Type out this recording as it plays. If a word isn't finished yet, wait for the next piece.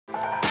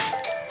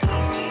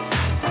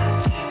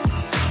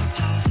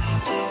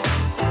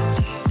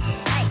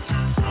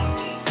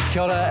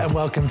Kia ora and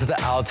welcome to the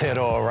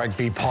Aotearoa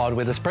Rugby Pod,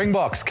 where the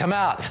Springboks come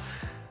out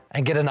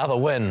and get another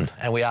win.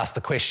 And we ask the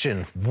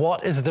question,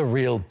 what is the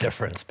real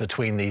difference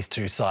between these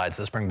two sides?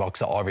 The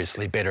Springboks are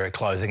obviously better at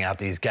closing out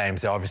these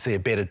games. They're obviously a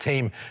better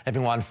team,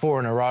 having won 4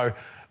 in a row.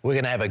 We're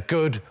going to have a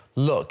good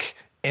look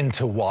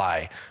into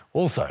why.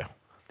 Also,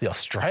 the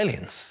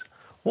Australians.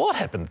 What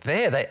happened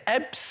there? They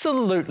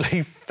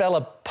absolutely fell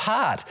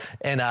apart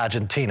in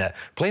Argentina.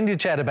 Plenty to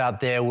chat about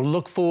there. We'll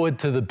look forward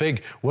to the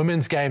big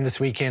women's game this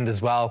weekend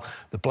as well.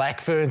 The Black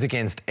Ferns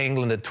against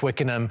England at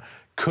Twickenham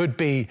could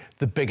be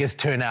the biggest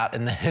turnout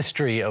in the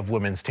history of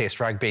women's Test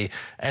rugby.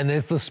 And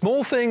there's the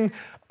small thing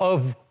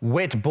of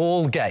wet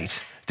ball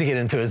gate to get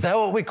into. Is that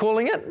what we're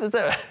calling it? Is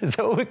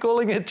that what we're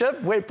calling it,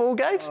 Chip? Wet ball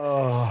gate?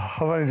 Oh,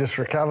 I've only just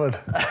recovered.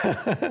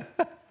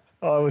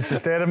 I was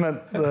just adamant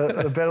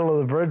the Battle of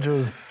the Bridge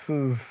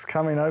was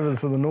coming over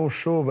to the North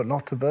Shore, but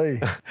not to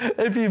be.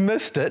 If you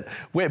missed it,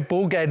 wet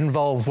ball gate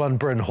involves one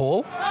Bryn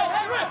Hall.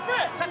 Oh,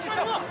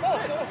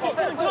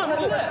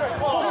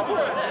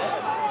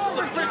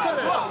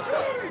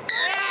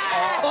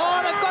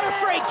 they've got a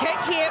free kick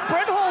here.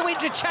 Bryn Hall went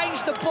to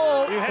change the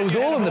ball. It was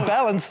all in the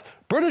balance.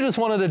 Bryn just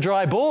wanted a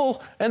dry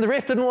ball, and the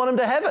ref didn't want him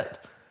to have it.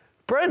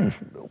 Bryn,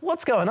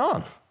 what's going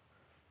on?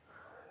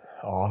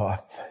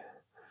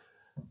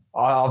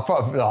 I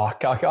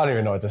don't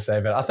even know what to say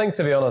about it. I think,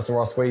 to be honest,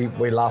 Ross, we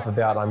laugh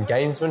about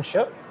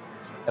gamesmanship,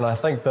 and I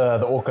think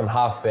the Auckland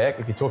halfback,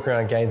 if you talk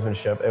around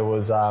gamesmanship, it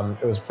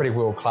was pretty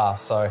world class.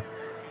 So,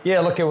 yeah,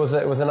 look, it was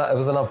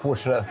an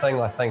unfortunate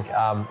thing. I think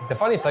the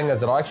funny thing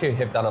is that I actually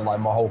have done it like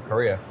my whole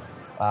career,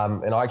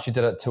 and I actually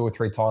did it 2 or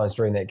 3 times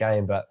during that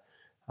game. But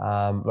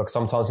look,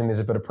 sometimes when there's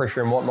a bit of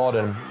pressure and whatnot,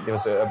 and there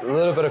was a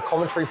little bit of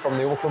commentary from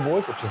the Auckland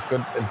boys, which is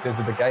good in terms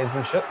of the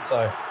gamesmanship.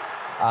 So.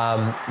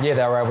 Yeah,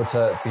 they were able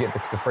to get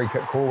the free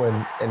kick call,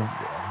 and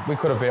we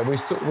could have been. We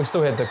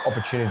still had the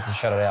opportunity to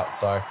shut it out.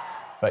 So,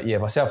 but yeah,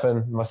 myself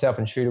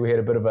and Shooter, we had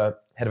a bit of a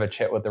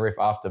chat with the ref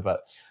after.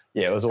 But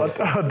yeah, it was all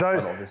fun,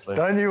 obviously.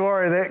 Don't you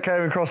worry, that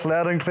came across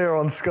loud and clear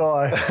on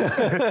Sky.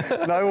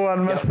 No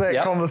one missed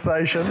that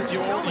conversation.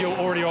 You're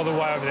already all the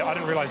way over there. I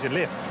didn't realise you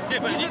left. Yeah,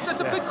 but it's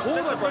a big call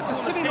though, bro. It's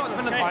a 79th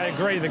minute. I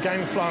agree. The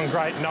game's flowing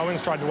great. No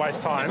one's tried to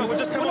waste time. But we're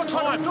not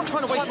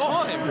trying to waste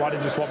time. Why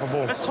did you swap the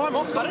ball? That's time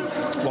off, buddy.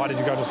 Why did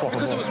you go to swap the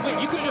ball? Because it was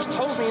weird. You could have just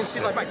told me and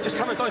said, like, mate, just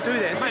come and don't do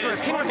that. Mate,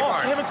 it's time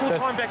off. You haven't called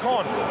time back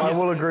on. I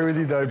will agree with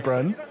you though,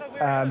 Bryn.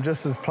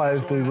 Just as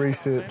players do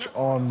research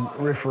on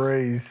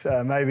referees,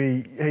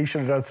 maybe he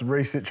should have done some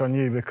research on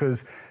you,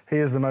 because he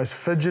is the most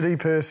fidgety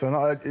person.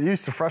 It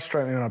used to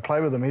frustrate me when I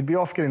played with him. He'd be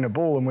off getting a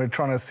ball and we're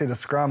trying to set a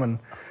scrum and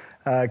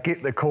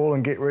get the call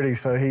and get ready.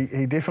 So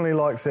he definitely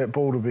likes that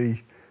ball to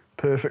be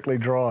perfectly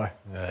dry.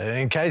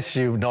 In case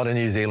you're not in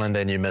New Zealand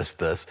and you missed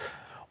this,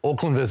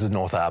 Auckland versus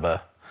North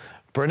Harbour,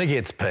 Brenner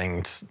gets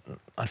pinged.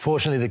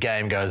 Unfortunately, the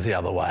game goes the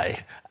other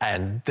way,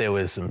 and there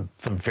was some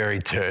very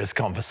terse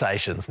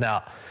conversations.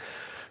 Now,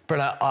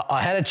 Brenner,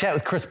 I had a chat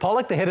with Chris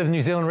Pollock, the head of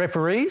New Zealand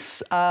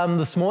referees,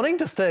 this morning,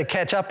 just to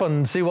catch up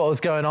and see what was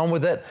going on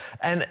with it.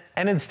 And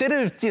instead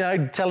of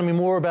telling me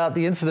more about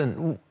the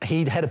incident,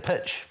 he had a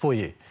pitch for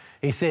you.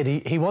 He said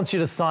he wants you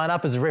to sign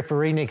up as a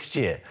referee next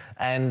year,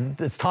 and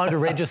it's time to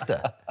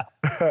register.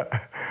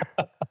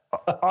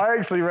 I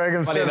actually rang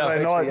him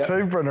Saturday night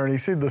too, Brenner, and he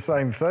said the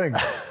same thing.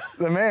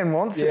 The man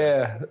wants it.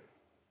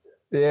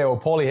 Yeah. Well,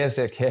 Paulie has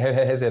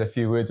had a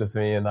few words with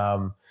me, and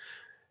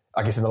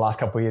I guess in the last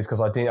couple of years,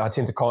 because I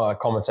tend to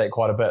commentate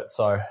quite a bit.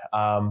 So,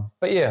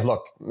 but yeah,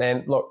 look,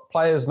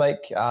 players make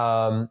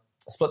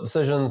split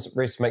decisions,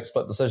 refs make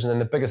split decisions, and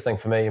the biggest thing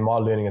for me, my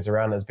learning is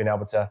around is being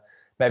able to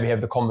maybe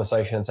have the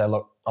conversation and say,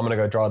 look, I'm going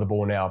to go dry the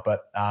ball now.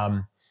 But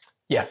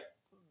yeah,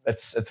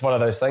 it's one of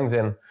those things,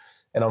 and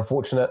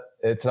unfortunate.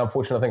 It's an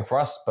unfortunate thing for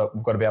us, but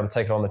we've got to be able to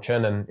take it on the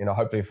chin. And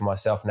hopefully for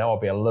myself now, I'll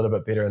be a little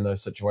bit better in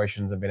those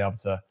situations and being able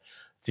to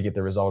get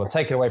the result and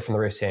take it away from the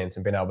ref's hands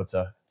and being able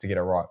to get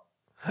it right.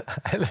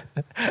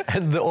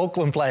 And the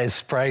Auckland players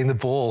spraying the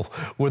ball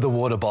with a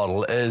water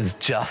bottle is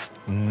just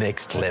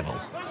next level.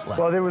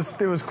 Well, there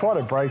was quite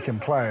a break in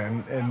play,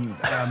 and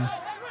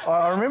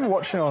I remember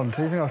watching it on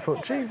TV and I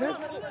thought, geez,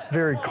 that's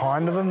very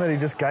kind of him that he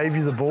just gave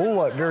you the ball,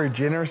 like, very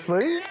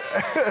generously,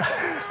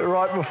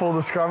 right before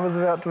the scrum was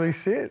about to be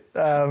set.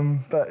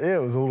 But yeah,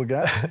 it was all a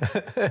game.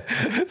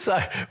 So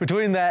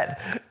between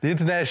that, the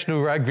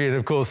international rugby, and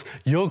of course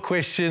your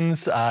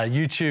questions,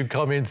 YouTube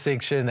comment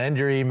section and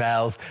your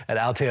emails at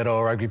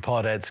Aotearoa Rugby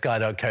Pod at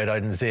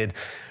sky.co.nz,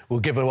 we'll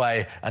give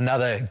away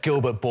another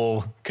Gilbert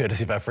ball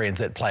courtesy of our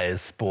friends at Players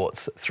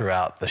Sports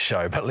throughout the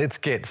show. But let's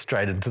get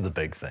straight into the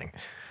big thing.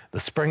 The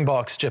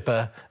Springboks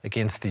chipper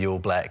against the All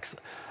Blacks.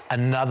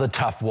 Another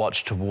tough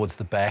watch towards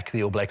the back.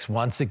 The All Blacks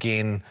once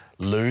again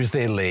lose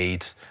their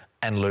lead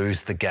and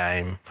lose the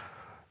game.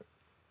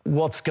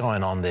 What's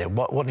going on there?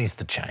 What needs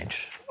to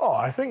change? Oh,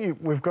 I think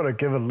we've got to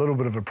give a little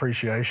bit of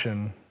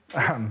appreciation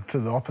to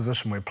the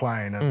opposition we're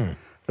playing, and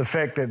the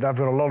fact that they've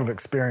got a lot of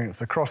experience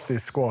across their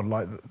squad.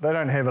 Like, they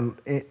don't have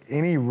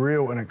any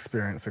real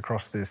inexperience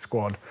across their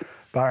squad,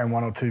 barring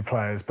 1 or 2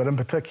 players, but in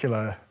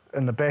particular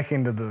in the back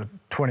end of the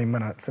 20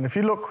 minutes. And if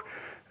you look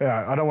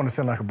yeah, I don't want to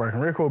sound like a broken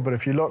record, but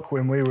if you look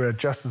when we were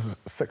just as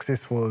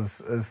successful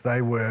as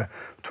they were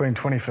between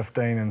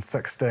 2015 and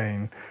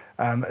 16,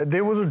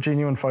 there was a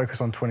genuine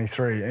focus on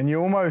 23. And you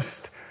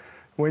almost,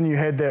 when you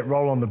had that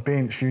role on the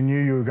bench, you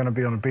knew you were going to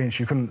be on a bench.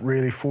 You couldn't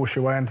really force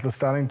your way into the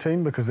starting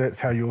team because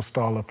that's how your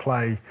style of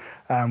play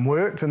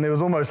worked. And there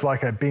was almost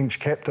like a bench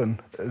captain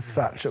as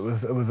such. It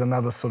was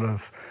another sort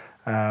of,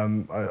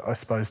 I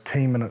suppose,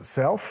 team in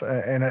itself.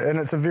 And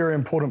it's a very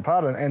important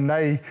part. And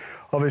they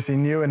obviously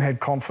knew and had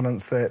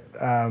confidence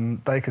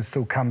that they could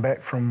still come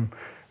back from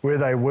where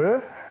they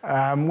were.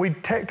 We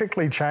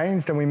tactically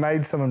changed and we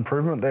made some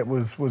improvement that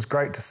was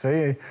great to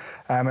see.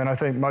 And I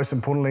think most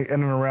importantly,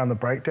 in and around the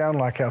breakdown,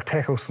 like our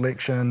tackle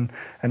selection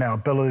and our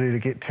ability to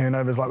get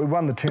turnovers. Like we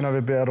won the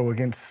turnover battle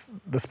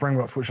against the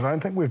Springboks, which I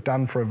don't think we've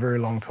done for a very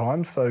long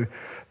time. So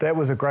that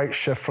was a great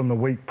shift from the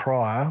week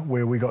prior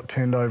where we got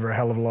turned over a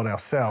hell of a lot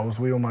ourselves.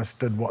 We almost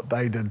did what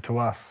they did to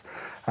us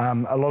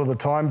a lot of the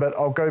time. But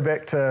I'll go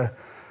back to,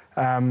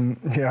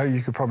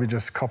 you could probably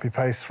just copy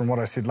paste from what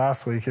I said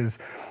last week is,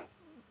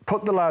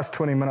 put the last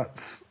 20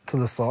 minutes to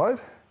the side,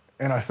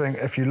 and I think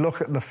if you look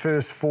at the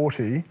first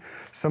 40,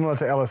 similar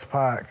to Ellis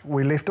Park,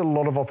 we left a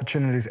lot of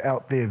opportunities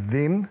out there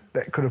then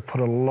that could have put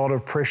a lot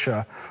of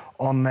pressure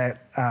on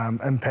that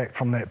impact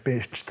from that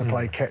bench to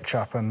play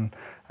catch-up, and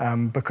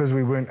because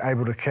we weren't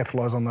able to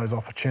capitalise on those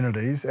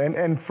opportunities.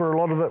 And for a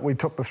lot of it, we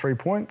took the 3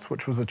 points,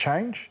 which was a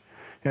change.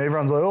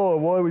 Everyone's like, oh,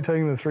 why are we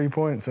taking the 3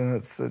 points? And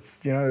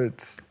it's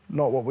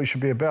not what we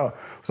should be about.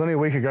 It was only a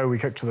week ago we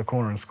kicked to the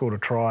corner and scored a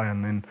try,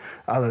 and then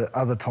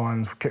other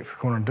times we kicked to the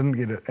corner and didn't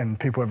get it, and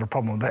people have a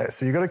problem with that.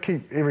 So you've got to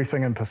keep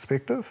everything in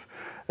perspective,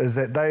 is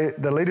that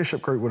the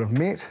leadership group would have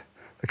met,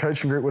 the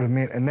coaching group would have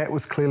met, and that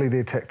was clearly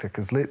their tactic,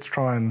 is let's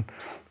try and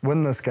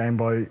win this game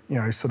by,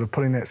 sort of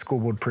putting that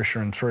scoreboard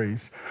pressure in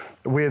threes.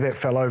 Where that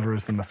fell over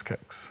is the missed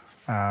kicks.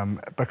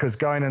 Because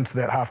going into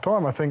that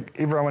half-time, I think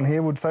everyone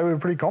here would say we were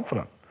pretty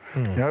confident.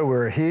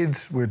 We're ahead,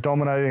 we're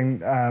dominating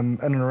in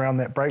and around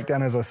that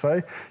breakdown, as I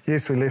say.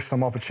 Yes, we left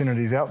some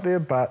opportunities out there,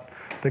 but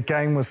the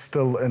game was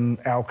still in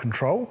our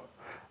control.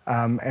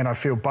 And I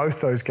feel both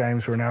those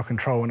games were in our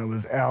control, and it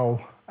was our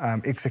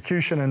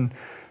execution and,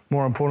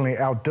 more importantly,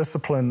 our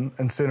discipline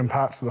in certain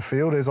parts of the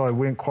field. As I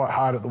went quite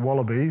hard at the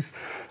Wallabies,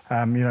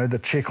 the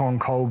check on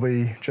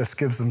Colby just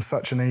gives them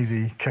such an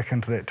easy kick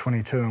into that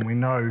 22. And we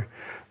know,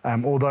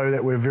 although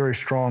that we're very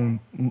strong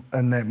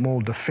in that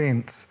maul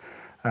defence,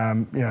 they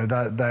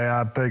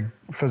are big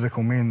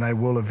physical men. They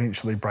will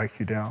eventually break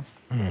you down.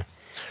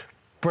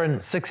 Bryn,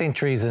 6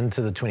 entries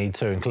into the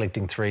 22 and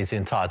collecting threes the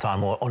entire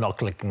time, or not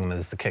collecting them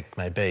as the kick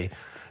may be.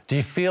 Do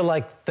you feel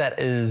like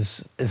that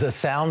is a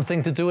sound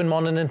thing to do in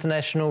modern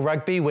international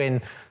rugby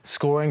when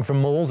scoring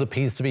from mauls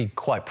appears to be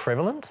quite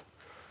prevalent?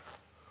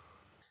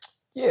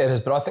 Yeah, it is,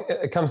 but I think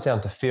it comes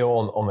down to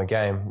feel on the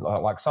game.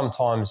 Like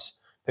sometimes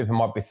people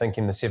might be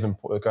thinking the 7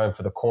 going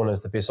for the corner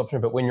is the best option,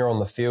 but when you're on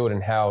the field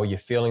and how you're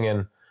feeling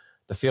in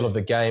the feel of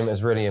the game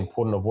is really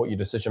important of what your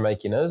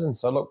decision-making is. And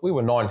so, look, we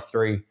were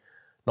 9-3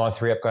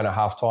 up going to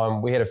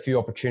half-time. We had a few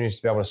opportunities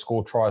to be able to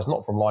score tries,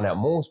 not from line-out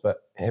mauls,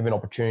 but having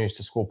opportunities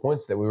to score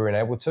points that we weren't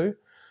able to.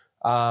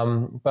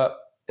 But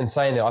in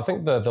saying that, I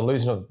think the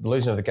losing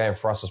of the game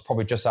for us was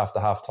probably just after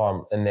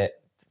half-time in that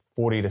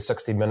 40 to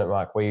 60-minute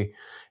mark. It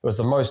was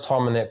the most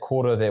time in that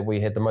quarter that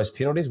we had the most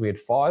penalties. We had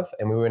 5,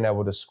 and we weren't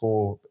able to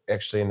score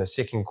actually in the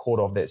second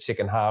quarter of that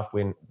second half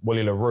when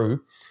Willie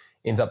LaRue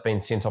ends up being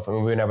sent off, and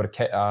we weren't able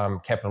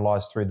to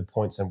capitalise through the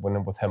points and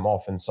win with him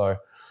off.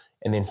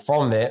 And then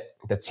from that,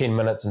 the 10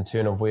 minutes in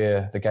turn of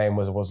where the game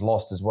was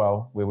lost as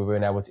well, where we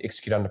weren't able to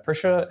execute under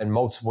pressure in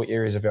multiple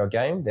areas of our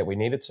game that we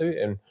needed to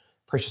in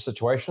pressure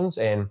situations.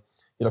 And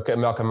you look at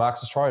Malcolm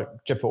Marx's try,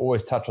 Jipper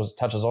always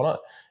touches on it.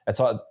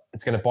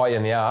 It's going to bite you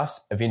in the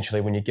ass eventually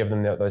when you give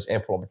them those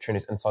ample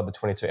opportunities inside the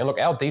 22. And look,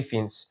 our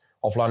defence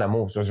of line-out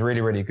mauls was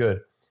really, really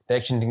good. They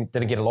actually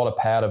didn't get a lot of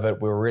pay out of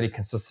it. We were really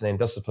consistent and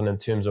disciplined in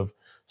terms of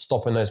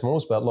stopping those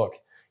mauls. But look,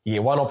 you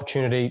get one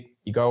opportunity,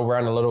 you go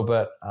around a little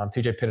bit.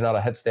 TJ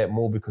Petinata hits that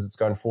maul because it's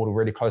going forward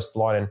really close to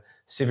the line, and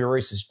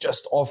Severus is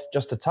just off,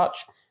 just a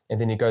touch,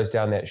 and then he goes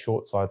down that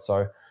short side.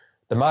 So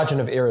the margin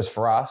of errors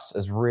for us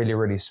is really,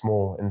 really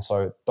small. And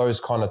so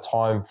those kind of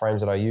time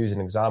frames that I use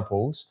in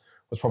examples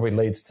which probably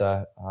leads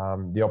to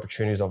the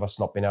opportunities of us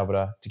not being able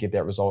to get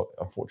that result,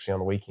 unfortunately, on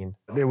the weekend.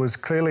 There was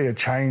clearly a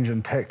change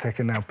in tactic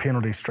in our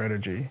penalty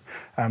strategy.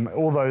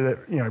 Although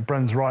that,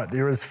 Bryn's right,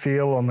 there is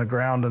feel on the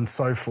ground and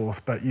so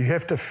forth, but you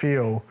have to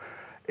feel,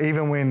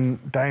 even when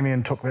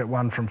Damien took that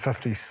one from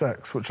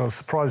 56, which I was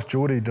surprised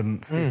Geordie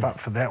didn't step up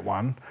for that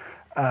one,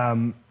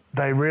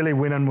 they really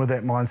went in with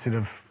that mindset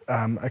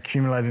of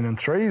accumulating in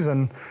threes,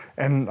 and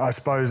I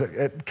suppose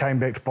it came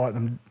back to bite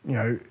them,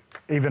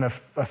 even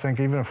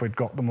if we'd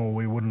got them all,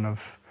 we wouldn't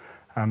have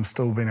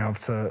still been able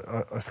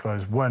to, I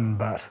suppose, win.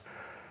 But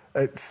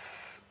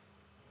it's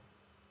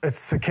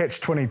a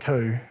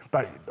catch-22.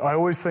 But I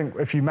always think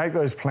if you make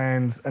those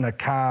plans in a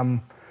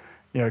calm,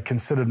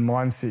 considered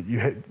mindset,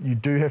 you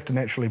do have to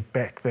naturally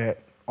back that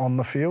on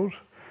the field.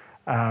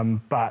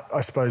 But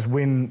I suppose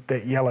when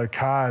that yellow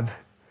card,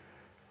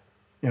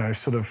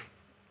 sort of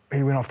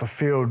he went off the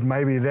field,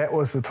 maybe that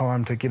was the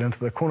time to get into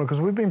the corner,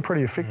 because we've been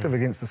pretty effective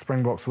against the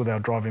Springboks with our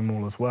driving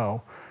maul as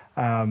well.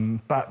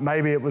 But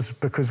maybe it was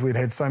because we'd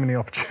had so many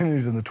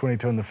opportunities in the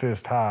 22 in the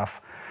first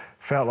half,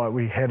 felt like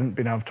we hadn't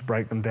been able to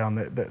break them down,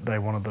 that they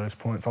wanted those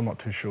points. I'm not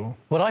too sure.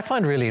 What I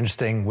find really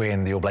interesting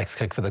when the All Blacks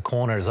kick for the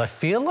corner is I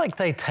feel like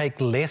they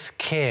take less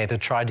care to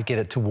try to get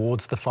it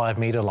towards the 5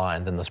 metre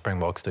line than the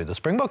Springboks do. The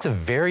Springboks are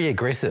very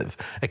aggressive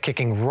at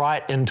kicking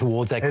right in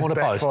towards that corner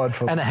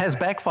post, and it has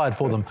backfired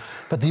for them.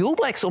 But the All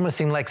Blacks almost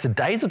seem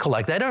lackadaisical,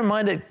 like they don't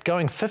mind it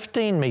going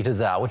 15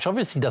 metres out, which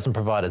obviously doesn't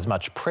provide as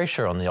much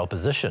pressure on the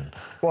opposition.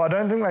 Well, I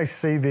don't think they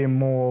see their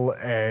maul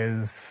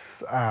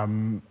as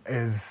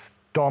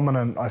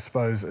dominant, I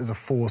suppose, as a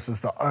force,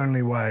 is the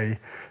only way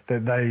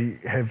that they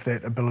have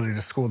that ability to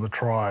score the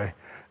try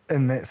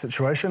in that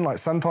situation. Like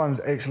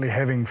sometimes actually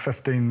having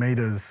 15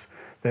 metres,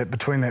 that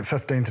between that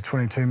 15 to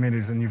 22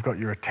 metres, and you've got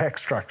your attack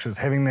structures,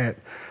 having that,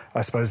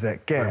 I suppose,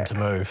 that gap.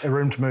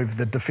 Room to move.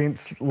 The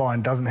defence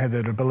line doesn't have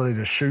that ability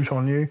to shoot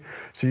on you,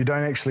 so you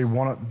don't actually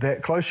want it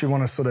that close. You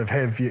want to sort of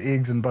have your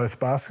eggs in both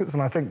baskets,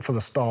 and I think for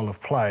the style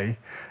of play,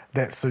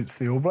 that suits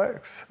the All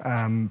Blacks.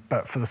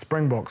 But for the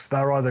Springboks,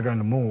 they're either going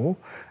to maul,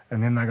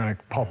 and then they're going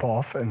to pop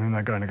off, and then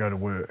they're going to go to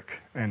work.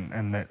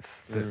 And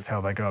that's how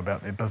they go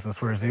about their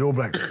business. Whereas the All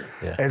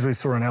Blacks, as we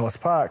saw in Ellis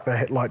Park,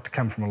 they like to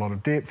come from a lot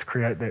of depth,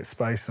 create that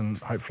space, and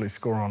hopefully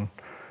score on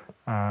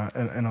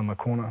on the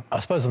corner. I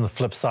suppose on the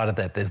flip side of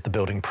that, there's the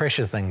building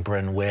pressure thing,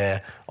 Bryn,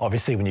 where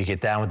obviously when you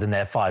get down within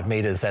that 5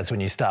 metres, that's when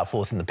you start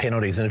forcing the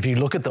penalties. And if you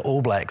look at the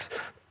All Blacks,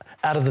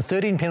 out of the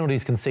 13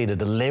 penalties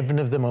conceded, 11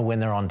 of them are when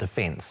they're on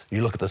defence.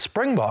 You look at the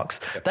Springboks,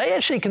 they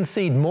actually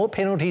concede more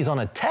penalties on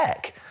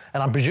attack,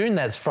 and I'm presuming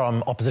that's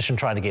from opposition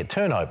trying to get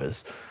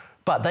turnovers,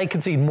 but they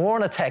concede more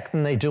on attack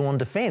than they do on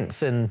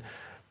defence. And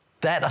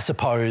that, I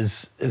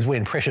suppose, is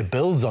when pressure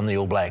builds on the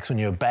All Blacks, when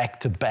you're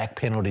back-to-back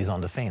penalties on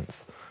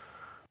defence.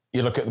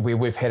 You look at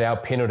we've had our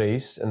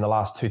penalties in the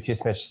last 2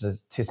 test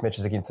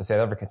matches against the South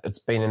Africans. It's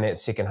been in that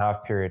second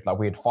half period. Like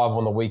we had 5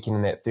 on the weekend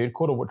in that third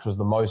quarter, which was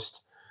the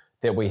most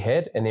that we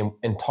had. And then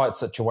in tight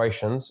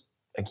situations,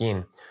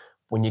 again,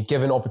 when you're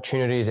given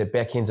opportunities at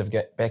back ends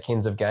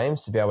of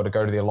games to be able to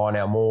go to their line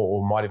out more,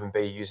 or might even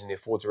be using their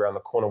forwards around the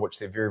corner, which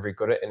they're very, very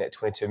good at in that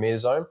 22 metre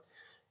zone,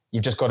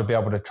 you've just got to be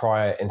able to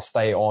try and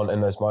stay on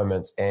in those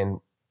moments.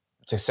 And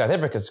to South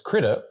Africa's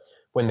credit,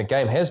 when the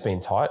game has been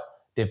tight,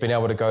 they've been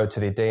able to go to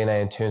their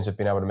DNA in terms of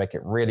being able to make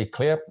it really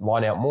clear,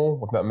 line out more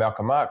with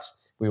Malcolm Marx.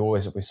 We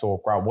saw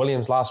Grant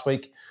Williams last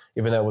week,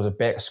 even though it was a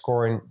back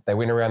scoring, they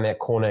went around that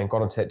corner and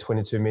got into that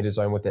 22 metre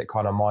zone with that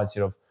kind of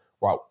mindset of,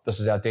 right, this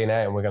is our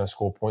DNA and we're going to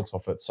score points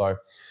off it. So,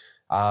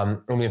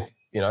 and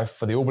then,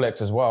 for the All Blacks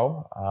as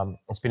well,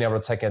 it's been able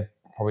to take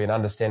probably an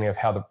understanding of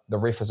how the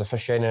ref is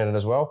officiating it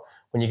as well.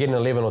 When you're getting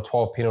 11 or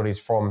 12 penalties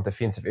from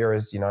defensive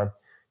errors, you're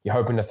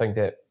hoping to think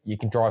that you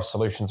can drive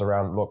solutions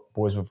around, look,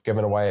 boys, we've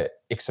given away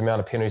X amount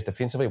of penalties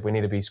defensively. We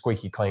need to be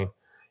squeaky clean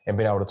and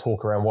being able to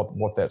talk around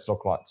what that's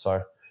looked like.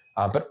 So,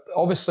 but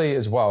obviously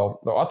as well,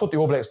 I thought the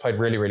All Blacks played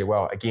really, really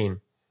well.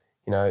 Again,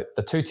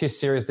 the 2 test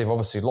series, they've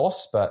obviously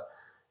lost, but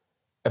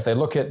if they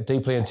look at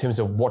deeply in terms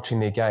of watching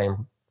their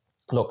game,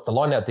 look, the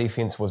line-out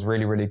defence was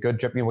really, really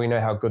good. We know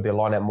how good their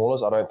line-out maul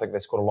is. I don't think they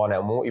scored a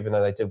line-out maul, even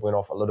though they did win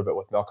off a little bit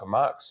with Malcolm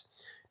Marx.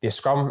 Their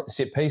scrum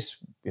set piece,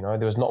 there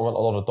was not a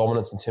lot of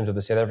dominance in terms of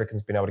the South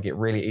Africans being able to get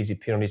really easy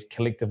penalties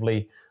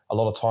collectively a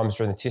lot of times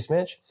during the test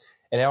match.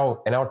 And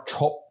our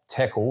chop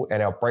tackle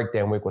and our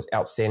breakdown work was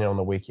outstanding on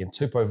the weekend.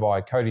 Tupou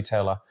Vai, Cody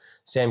Taylor,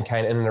 Sam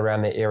Cane in and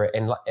around that area.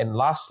 And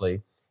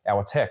lastly,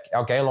 our attack.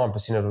 Our gain line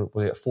percentage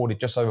was at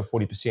just over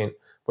 40%,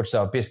 which is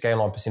our best gain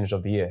line percentage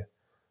of the year.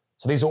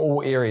 So these are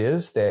all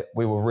areas that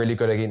we were really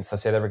good against the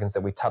South Africans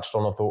that we touched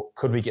on. I thought,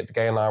 could we get the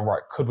gain line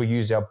right? Could we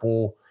use our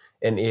ball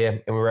in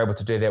air? And we were able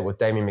to do that with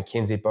Damien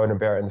McKenzie, Bowden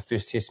Barrett in the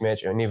first test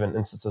match, and even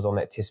instances on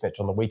that test match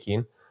on the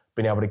weekend,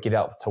 being able to get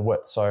out to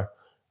width. So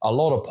a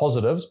lot of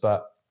positives,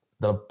 but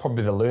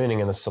probably the learning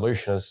and the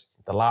solution is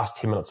the last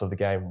 10 minutes of the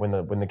game. When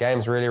the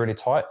game's really, really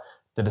tight,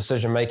 the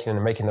decision-making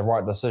and making the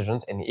right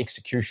decisions and the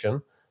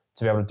execution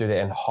to be able to do that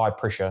in high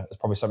pressure is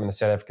probably something the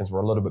South Africans were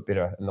a little bit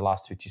better in the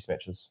last 2 test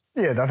matches.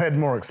 Yeah, they've had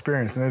more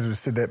experience, and as we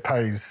said, that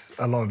pays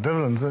a lot of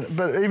dividends.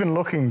 But even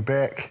looking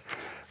back,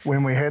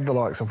 when we had the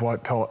likes of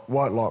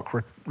Whitelock,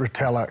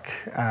 Retallick,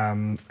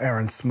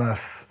 Aaron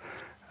Smith,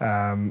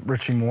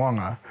 Richie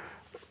Mo'unga,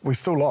 we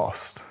still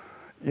lost.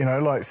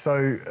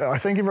 So I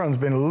think everyone's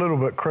been a little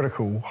bit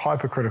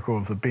hypercritical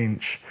of the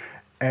bench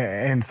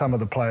and some of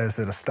the players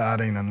that are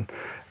starting.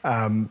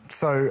 And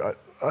so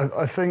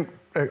I think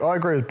I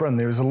agree with Bryn.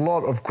 There was a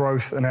lot of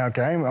growth in our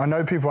game. I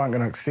know people aren't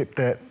going to accept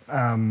that,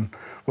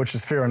 which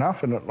is fair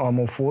enough, and I'm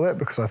all for that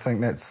because I think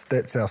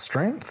that's our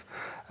strength.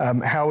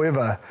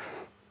 However,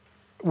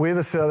 where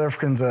the South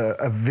Africans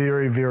are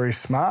very, very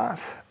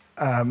smart,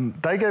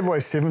 they gave away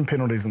 7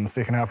 penalties in the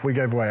second half. We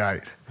gave away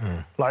 8.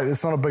 Like,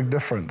 it's not a big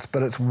difference,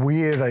 but it's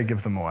where they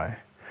give them away.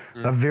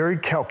 They're very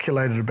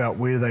calculated about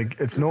where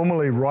it's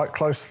normally right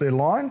close to their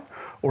line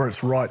or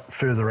it's right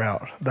further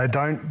out. They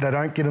don't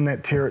get in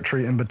that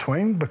territory in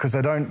between because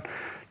they don't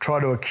try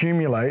to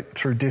accumulate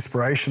through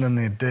desperation in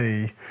their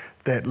D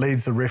that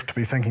leads the ref to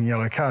be thinking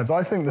yellow cards.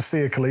 I think the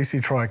Sia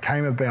Khaleesi try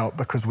came about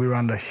because we were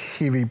under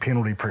heavy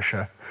penalty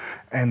pressure,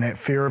 and that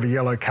fear of a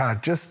yellow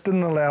card just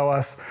didn't allow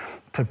us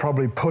to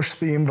probably push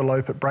the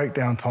envelope at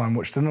breakdown time,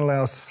 which didn't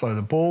allow us to slow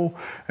the ball.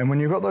 And when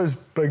you've got those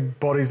big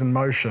bodies in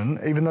motion,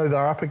 even though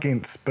they're up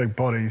against big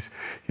bodies,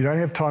 you don't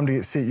have time to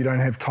get set, you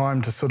don't have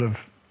time to sort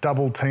of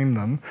double team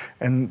them,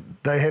 and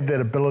they have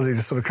that ability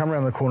to sort of come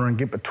around the corner and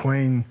get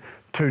between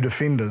two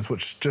defenders,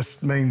 which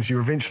just means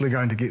you're eventually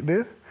going to get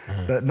there.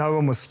 But no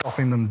one was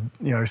stopping them,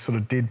 you know, sort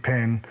of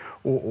deadpan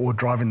or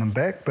driving them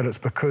back, but it's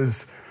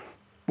because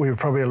we were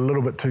probably a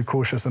little bit too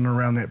cautious in and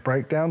around that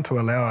breakdown to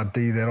allow our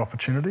D that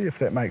opportunity, if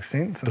that makes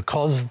sense.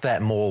 Because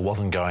that maul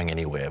wasn't going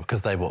anywhere,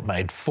 because they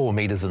made 4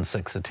 metres in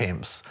 6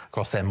 attempts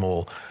across that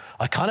maul,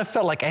 I kind of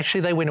felt like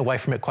actually they went away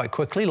from it quite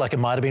quickly, like it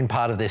might have been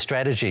part of their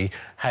strategy.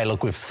 Hey,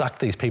 look, we've sucked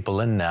these people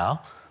in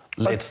now.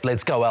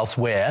 Let's go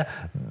elsewhere.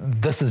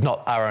 This is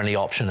not our only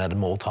option at a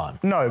maul time.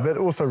 No, but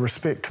also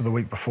respect to the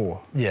week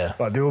before. Yeah.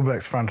 Like the All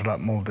Blacks fronted up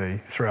maul D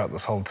throughout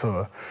this whole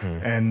tour,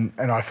 and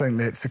I think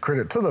that's a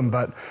credit to them.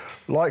 But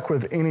like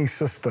with any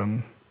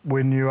system,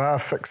 when you are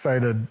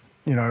fixated,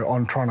 you know,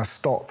 on trying to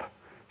stop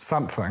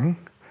something,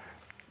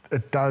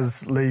 it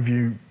does leave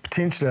you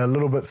potentially a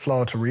little bit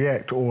slower to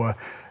react, or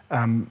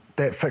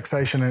that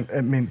fixation,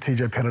 it meant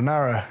TJ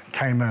Perenara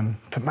came in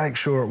to make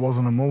sure it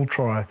wasn't a maul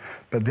try,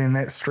 but then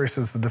that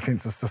stresses the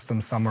defensive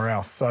system somewhere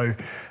else. So,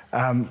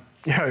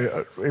 you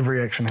know,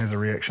 every action has a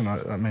reaction.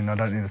 I mean, I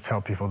don't need to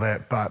tell people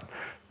that, but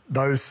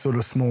those sort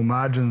of small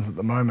margins at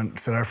the moment,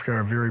 South Africa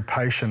are very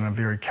patient and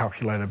very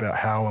calculated about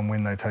how and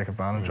when they take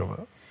advantage of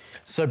it.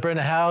 So, Brent,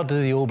 how do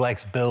the All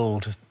Blacks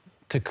build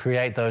to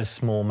create those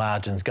small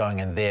margins going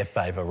in their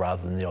favour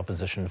rather than the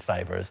opposition's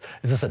favour? Is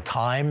this a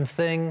time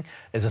thing?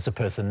 Is this a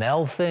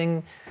personnel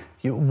thing?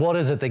 What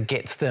is it that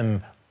gets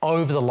them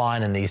over the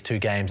line in these two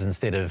games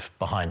instead of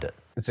behind it?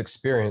 It's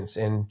experience,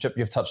 and Jip,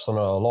 you've touched on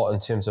it a lot in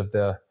terms of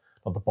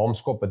not the bomb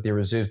squad, but the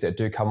reserves that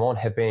do come on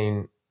have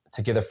been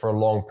together for a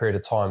long period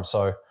of time.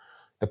 So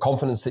the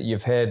confidence that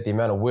you've had, the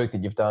amount of work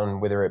that you've done,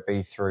 whether it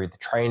be through the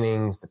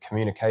trainings, the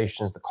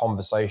communications, the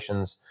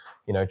conversations,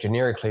 you know,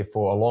 generically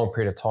for a long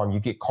period of time, you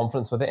get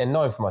confidence with it. And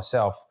knowing for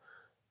myself,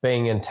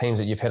 being in teams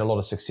that you've had a lot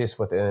of success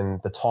with in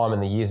the time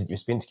and the years that you've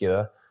spent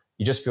together,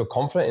 you just feel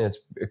confident, and it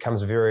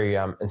becomes very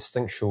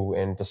instinctual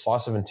and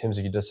decisive in terms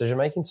of your decision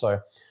making.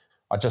 So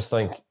I just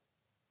think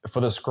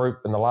for this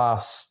group in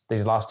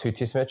these last 2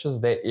 test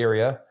matches, that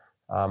area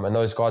and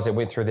those guys that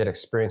went through that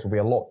experience will be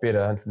a lot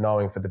better,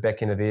 knowing for the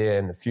back end of the year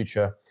and the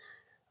future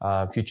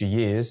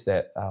years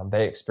that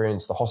they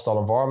experience the hostile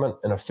environment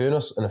in a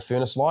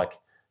furnace like.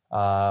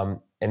 And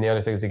the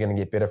only thing is they're going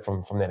to get better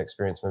from that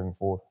experience moving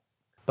forward.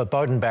 But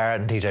Beauden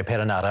Barrett and TJ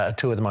Perenara are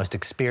 2 of the most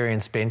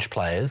experienced bench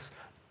players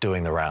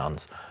doing the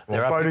rounds.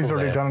 Well, Bodie's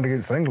already done it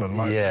against England.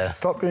 Like,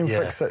 stop being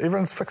fixated.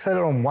 Everyone's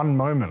fixated on one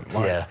moment.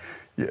 Like,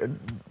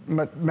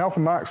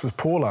 Malcolm Marx was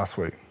poor last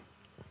week,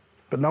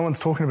 but no one's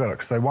talking about it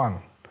because they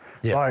won.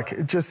 Yeah. Like,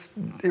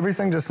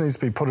 everything just needs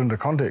to be put into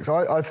context.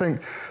 I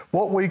think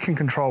what we can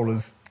control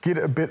is get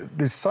a bit.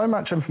 There's so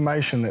much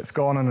information that's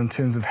gone in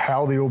terms of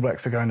how the All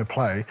Blacks are going to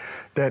play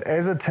that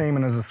as a team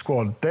and as a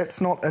squad,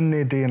 that's not in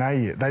their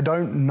DNA yet. They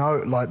don't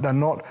know, like, they're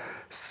not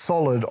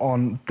solid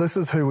on this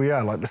is who we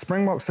are. Like, the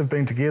Springboks have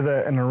been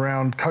together and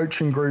around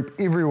coaching group,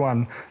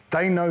 everyone,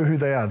 they know who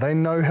they are. They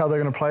know how they're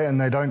going to play and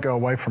they don't go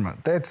away from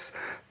it.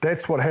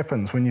 That's what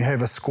happens when you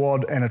have a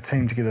squad and a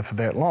team together for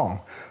that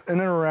long. In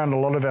and around a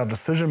lot of our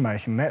decision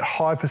making, that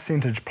high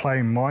percentage play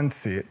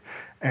mindset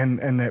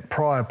and that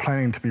prior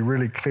planning to be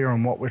really clear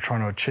on what we're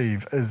trying to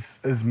achieve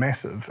is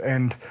massive.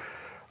 And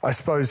I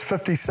suppose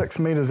 56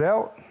 metres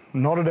out,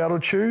 not at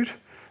altitude,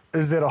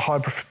 is that a high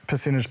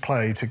percentage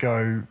play to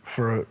go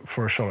for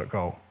a shot at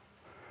goal?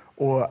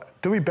 Or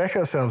do we back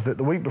ourselves that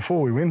the week before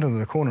we went into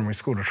the corner and we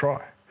scored a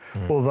try?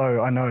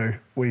 Although I know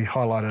we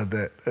highlighted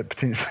that it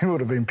potentially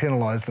would have been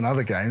penalised in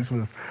other games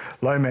with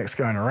Lomax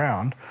going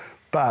around,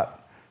 but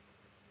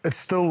it's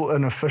still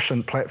an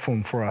efficient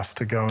platform for us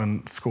to go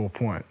and score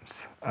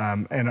points.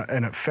 And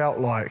it felt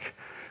like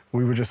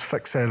we were just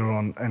fixated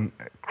on and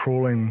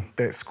crawling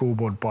that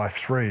scoreboard by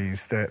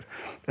threes that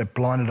it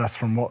blinded us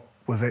from what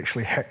was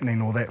actually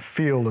happening, or that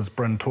feel, as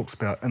Bryn talks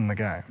about, in the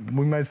game.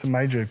 We made some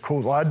major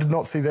calls. I did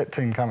not see that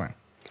team coming.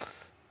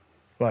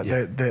 Like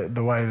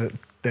the way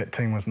that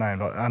team was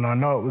named. And I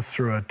know it was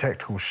through a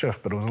tactical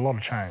shift, but it was a lot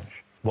of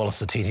change.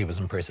 Wallace Atiti was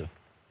impressive.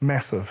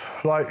 Massive.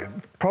 Like,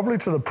 probably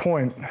to the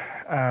point,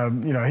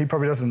 you know, he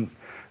probably doesn't,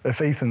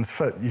 if Ethan's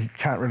fit, you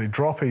can't really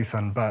drop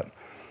Ethan, but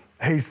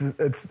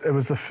it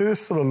was the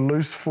first sort of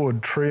loose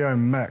forward trio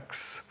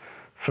mix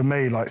for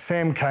me. Like,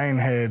 Sam Cane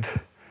had,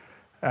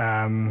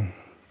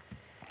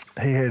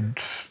 he had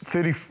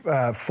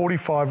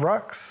 45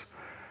 rucks,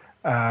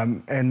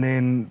 and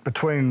then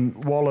between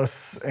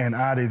Wallace and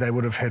Artie, they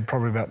would have had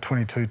probably about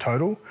 22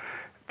 total.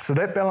 So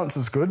that balance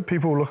is good.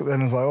 People look at that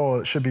and it's like, oh,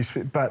 it should be,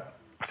 but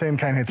Sam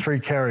Cane had 3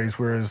 carries,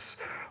 whereas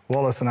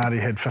Wallace and Artie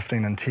had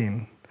 15 and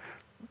 10.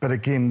 But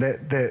again,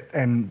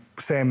 and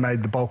Sam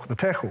made the bulk of the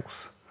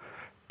tackles.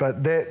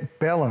 But that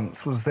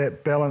balance was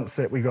that balance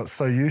that we got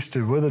so used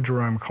to with a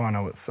Jerome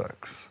Kaino at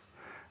 6,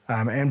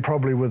 and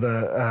probably with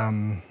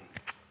Shannon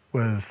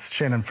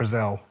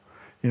Frizzell,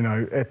 you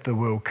know, at the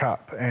World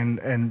Cup.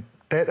 And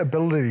that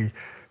ability,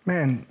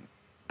 man,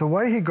 the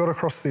way he got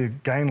across the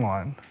gain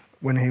line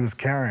when he was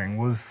carrying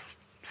was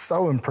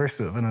so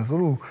impressive, and his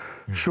little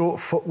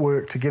short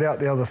footwork to get out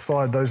the other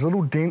side, those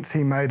little dents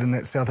he made in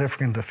that South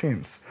African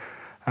defence.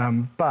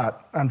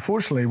 But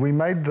unfortunately, we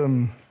made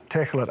them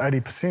tackle at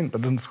 80%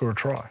 but didn't score a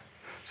try.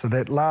 So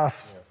that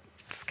last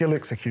skill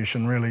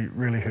execution really,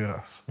 really hurt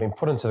us. Been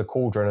put into the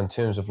cauldron in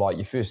terms of like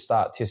your first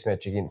start test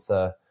match against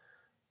the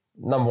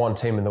 #1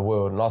 team in the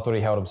world, and I thought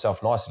he held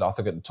himself nicely. I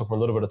think it took him a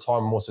little bit of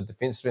time, more so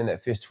defensively in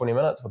that first 20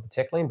 minutes with the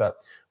tackling, but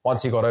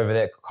once he got over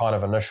that kind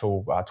of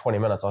initial 20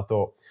 minutes, I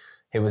thought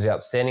he was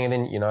outstanding. And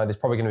then, you know, there's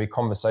probably going to be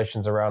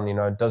conversations around, you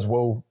know, is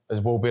Will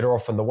better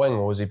off in the wing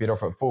or is he better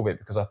off at fullback?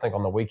 Because I think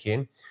on the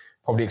weekend,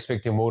 probably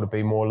expecting Will to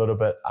be more a little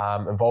bit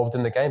involved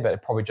in the game, but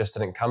it probably just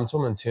didn't come to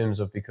him in terms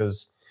of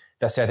because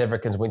the South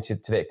Africans went to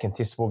that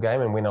contestable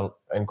game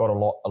and got a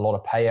lot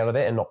of pay out of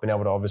that and not been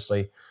able to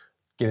obviously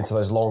get into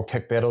those long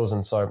kick battles.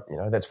 And so, you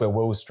know, that's where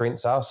Will's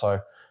strengths are. So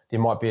there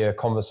might be a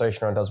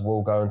conversation around does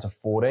Will go into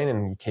 14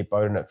 and you keep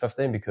Bowden at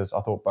 15, because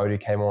I thought Bodie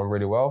came on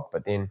really well.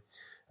 But then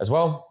as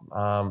well,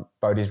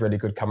 Bodie's really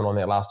good coming on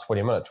that last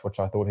 20 minutes, which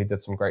I thought he did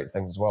some great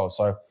things as well.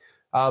 So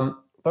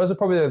those are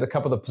probably the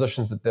couple of the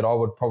positions that I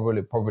would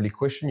probably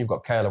question. You've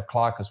got Caleb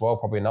Clark as well,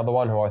 probably another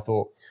one who I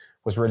thought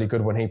was really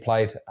good when he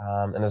played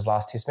in his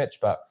last test match.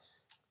 But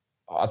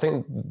I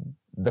think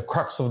the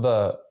crux of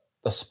the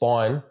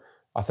spine,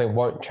 I think,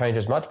 won't change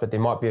as much, but there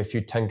might be a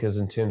few tinkers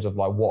in terms of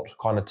like what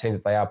kind of team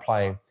that they are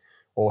playing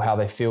or how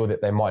they feel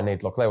that they might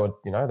need. Look,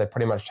 they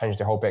pretty much changed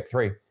their whole back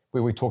three.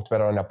 We talked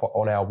about it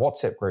on our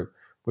WhatsApp group.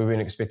 We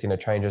weren't expecting the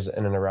changes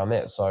in and around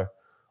that. So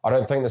I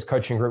don't think this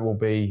coaching group will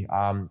be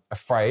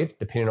afraid,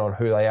 depending on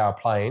who they are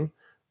playing.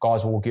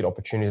 Guys will get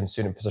opportunities in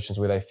certain positions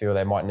where they feel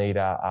they might need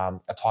a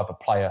type of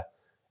player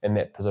in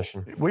that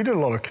position. We did a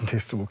lot of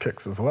contestable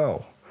kicks as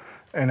well.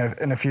 And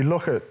if you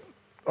look at,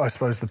 I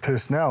suppose, the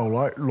personnel,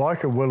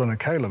 like a Will and a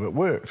Caleb, it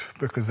worked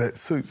because that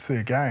suits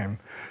their game.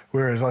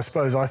 Whereas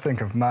I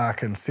think of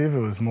Mark and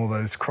Sevu as more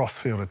those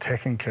cross-field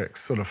attacking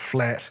kicks, sort of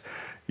flat.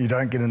 You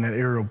don't get in that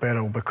aerial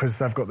battle because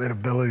they've got that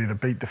ability to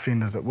beat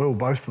defenders at will.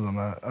 Both of them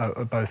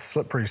are both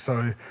slippery.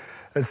 So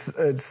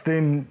it's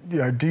then, you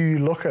know, do you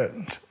look at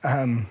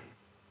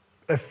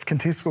if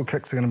contestable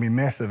kicks are going to be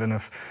massive and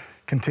if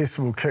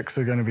contestable kicks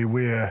are going to be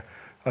where,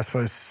 I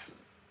suppose,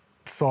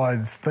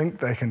 sides think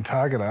they can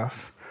target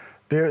us,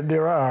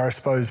 there are, I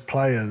suppose,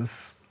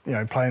 players, you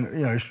know, playing,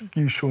 you know,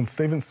 use Sean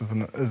Stevens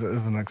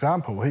as an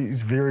example.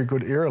 He's very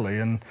good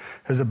aerially, and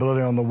his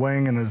ability on the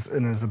wing and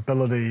his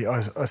ability, I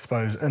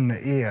suppose, in the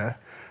air,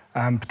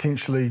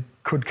 potentially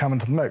could come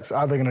into the mix.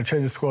 Are they going to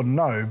change the squad?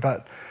 No,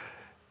 but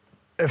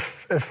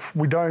if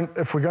we're going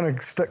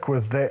to stick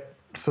with that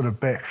sort of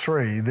back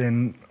three,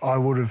 then I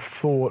would have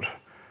thought,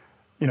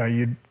 you know,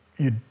 you'd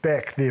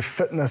back their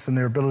fitness and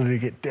their ability to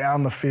get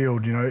down the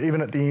field, you know,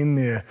 even at the end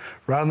there,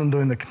 rather than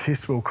doing the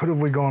contestable, could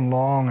have we gone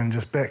long and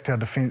just backed our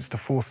defence to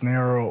force an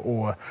error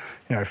or,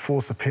 you know,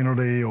 force a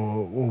penalty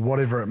or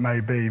whatever it may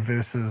be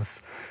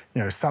versus,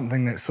 you know,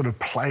 something that sort of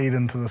played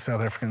into the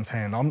South Africans'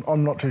 hand.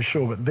 I'm not too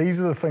sure, but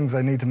these are the things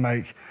they need to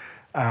make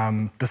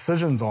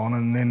decisions on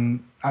and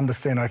then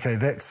understand, okay,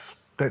 that's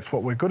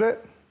what we're good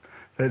at.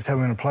 That's how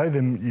we're going to play,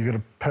 then you've got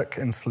to pick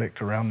and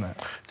select around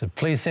that. So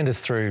please send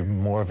us through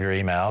more of your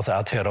emails,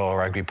 Aotearoa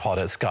Rugby Pod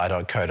at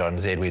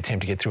sky.co.nz. We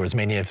attempt to get through as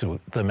many of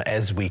them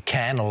as we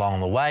can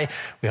along the way.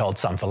 We hold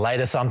some for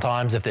later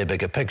sometimes if they're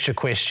bigger picture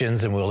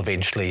questions, and we'll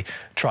eventually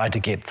try to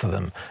get to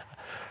them.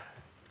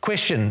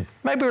 Question,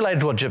 maybe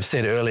related to what Jip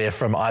said earlier,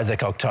 from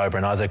Isaac October,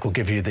 and Isaac will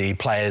give you the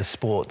Players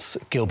Sports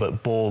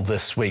Gilbert Ball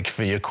this week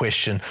for your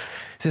question.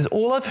 He says,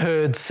 all I've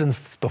heard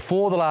since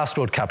before the last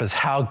World Cup is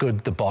how good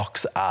the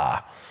Boks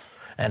are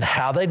and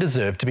how they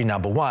deserve to be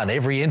 #1.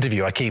 Every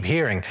interview I keep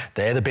hearing,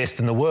 they're the best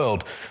in the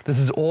world. This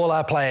is all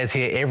our players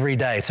hear every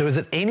day. So is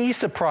it any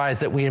surprise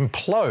that we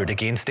implode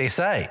against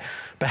SA?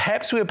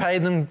 Perhaps we're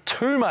paying them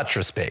too much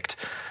respect.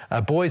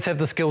 Our boys have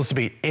the skills to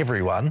beat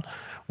everyone.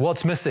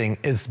 What's missing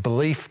is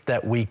belief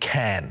that we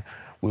can.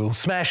 We'll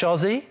smash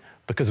Aussie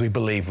because we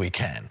believe we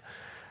can.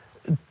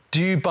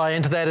 Do you buy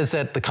into that? Is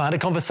that the kind of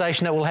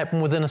conversation that will happen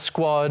within a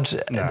squad?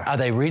 No. Are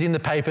they reading the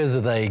papers?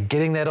 Are they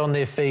getting that on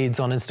their feeds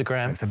on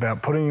Instagram? It's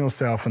about putting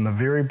yourself in the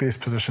very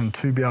best position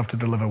to be able to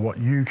deliver what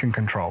you can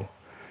control.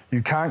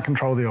 You can't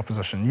control the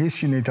opposition.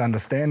 Yes, you need to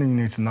understand and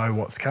you need to know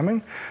what's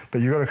coming, but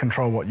you've got to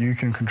control what you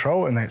can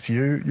control, and that's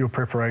you, your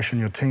preparation,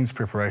 your team's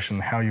preparation,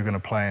 how you're going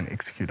to play and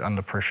execute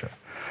under pressure.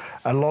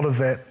 A lot of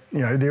that, you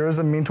know, there is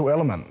a mental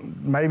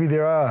element. Maybe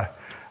there are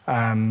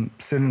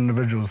certain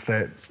individuals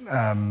that,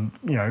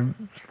 you know,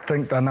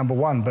 think they're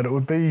 #1, but it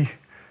would be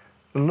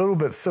a little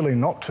bit silly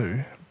not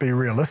to be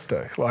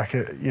realistic. Like,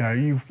 you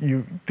know,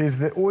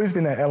 there's always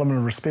been that element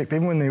of respect,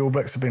 even when the All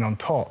Blacks have been on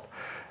top.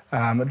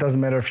 It doesn't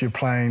matter if you're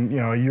playing, you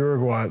know, a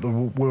Uruguay at the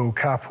World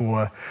Cup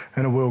or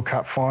in a World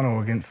Cup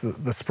final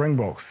against the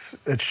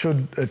Springboks.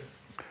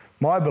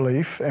 my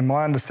belief and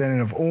my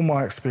understanding of all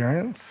my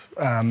experience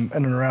in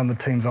and around the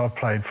teams I've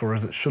played for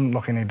is it shouldn't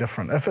look any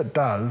different. If it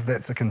does,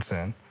 that's a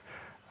concern.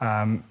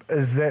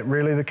 Is that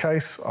really the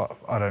case?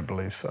 I don't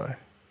believe so.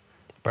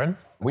 Bryn?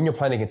 When you're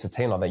playing against a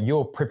team like that,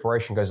 your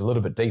preparation goes a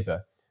little bit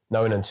deeper,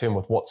 knowing in tune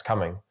with what's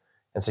coming.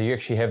 And so you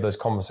actually have those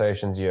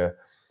conversations, your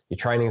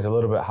training's a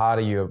little bit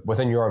harder, you're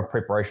within your own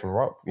preparation,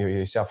 right? You're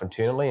yourself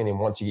internally, and then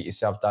once you get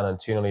yourself done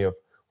internally of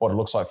what it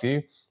looks like for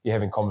you, you're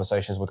having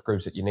conversations with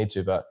groups that you need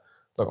to. But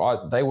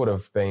look, they would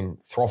have been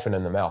frothing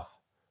in the mouth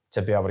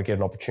to be able to get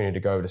an opportunity to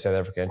go over to South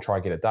Africa and try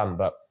and get it done.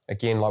 But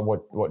again, like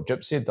what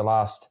Jip said, the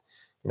last,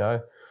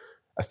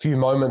 a few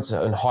moments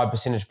in high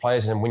percentage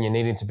players, and when you're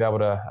needing to be able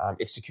to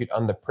execute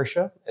under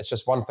pressure, it's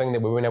just one thing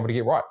that we weren't able to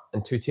get right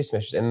in 2 test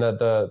matches. And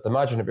the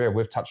margin of error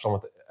we've touched on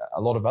with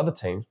a lot of other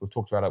teams. We've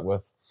talked about it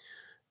with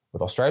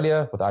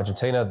Australia, with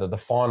Argentina, the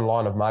fine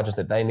line of margins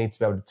that they need to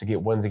be able to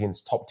get wins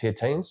against top tier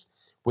teams.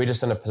 We're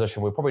just in a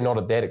position, we're probably not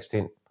at that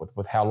extent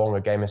with how long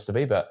a game has to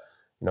be, but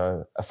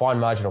a fine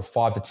margin of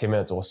 5 to 10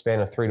 minutes or a span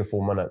of 3 to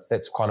 4 minutes,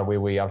 that's kind of where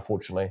we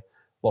unfortunately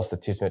lost the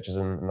test matches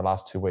in the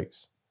last 2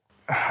 weeks.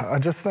 I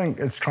just think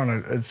it's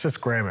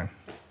just grabbing.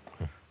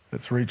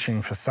 It's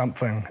reaching for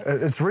something.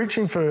 It's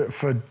reaching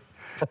for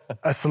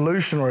a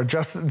solution or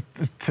just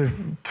to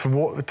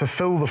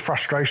fill the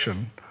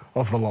frustration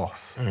of the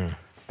loss.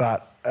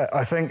 But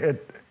I think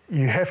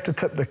you have to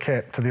tip the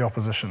cap to the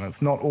opposition.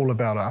 It's not all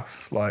about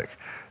us. Like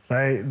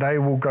they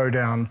will go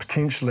down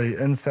potentially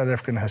in South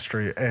African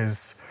history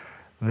as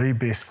the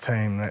best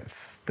team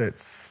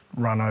that's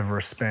run over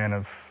a span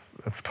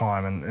of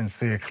time, and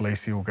Sia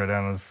Khaleesi will go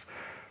down as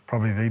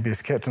probably the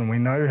best captain. We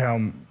know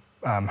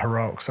how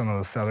heroic some of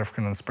the South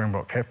African and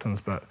Springbok captains,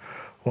 but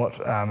what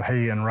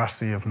he and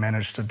Rassie have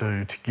managed to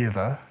do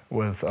together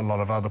with a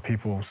lot of other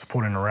people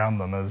supporting around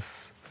them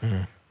is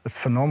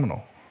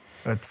phenomenal.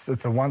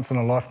 It's a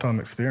once-in-a-lifetime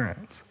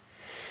experience.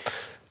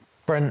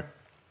 Bryn,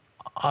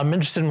 I'm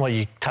interested in what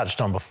you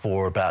touched on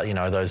before about,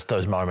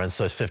 those moments,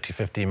 those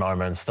 50-50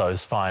 moments,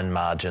 those fine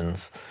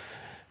margins.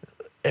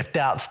 If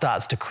doubt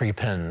starts to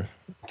creep in,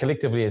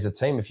 collectively as a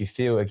team, if you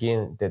feel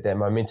again that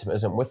momentum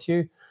isn't with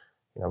you,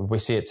 we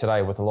see it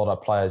today with a lot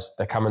of players.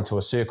 They come into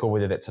a circle,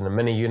 whether that's in a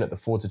mini unit, the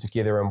forwards are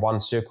together in one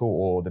circle,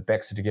 or the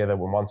backs are together in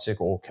one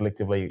circle, or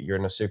collectively you're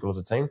in a circle as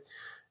a team.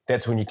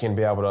 That's when you can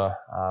be able to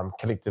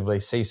collectively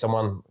see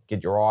someone,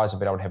 get your eyes, and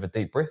be able to have a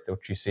deep breath,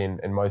 which you see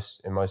in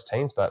most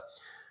teams. But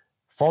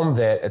from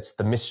that, it's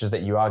the messages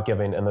that you are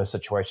giving in those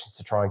situations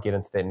to try and get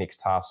into that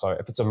next task. So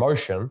if it's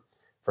emotion,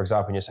 for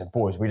example, and you're saying,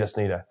 boys, we just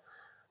need to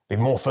be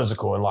more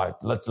physical and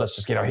let's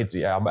just get our heads,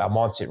 our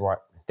mindset right.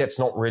 That's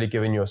not really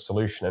giving you a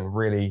solution and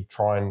really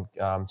trying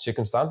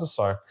circumstances.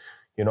 So,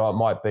 it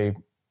might be,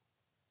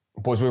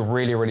 boys, we're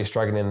really, really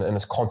struggling in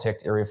this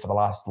contact area for the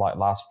last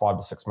 5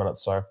 to 6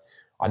 minutes. So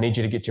I need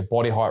you to get your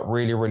body height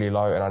really, really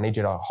low, and I need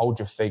you to hold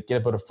your feet, get a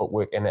bit of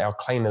footwork, and our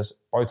cleaners,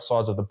 both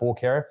sides of the ball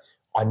carrier,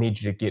 I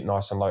need you to get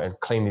nice and low and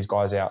clean these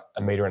guys out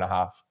 1.5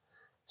 meters.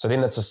 So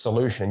then it's a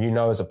solution. And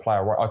as a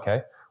player, right,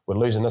 okay, we're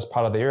losing this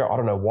part of the area. I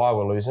don't know why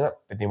we're losing it.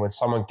 But then when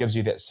someone gives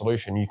you that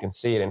solution, you can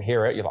see it and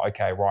hear it. You're like,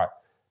 okay, right,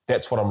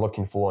 that's what I'm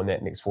looking for in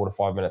that next 4 to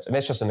 5 minutes. And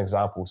that's just an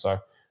example. So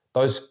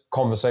those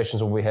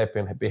conversations will be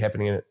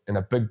happening in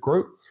a big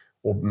group,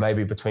 or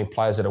maybe between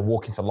players that are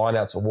walking to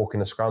lineouts or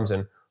walking to scrums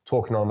and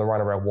talking on the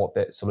run around what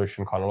that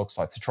solution kind of looks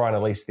like, to try and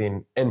at least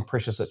then in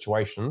pressure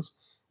situations,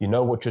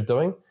 what you're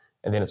doing,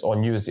 and then it's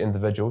on you as the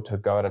individual to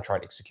go out and try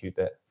and execute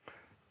that.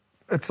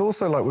 It's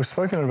also like we've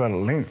spoken about at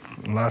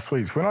length in last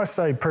week's. When I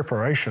say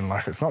preparation,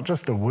 it's not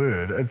just a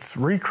word, it's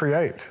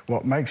recreate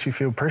what makes you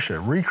feel pressure.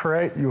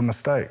 Recreate your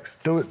mistakes.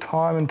 Do it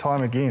time and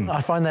time again.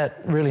 I find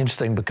that really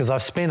interesting because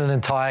I've spent an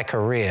entire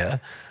career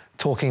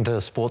talking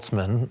to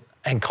sportsmen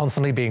and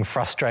constantly being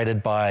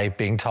frustrated by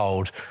being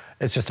told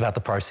it's just about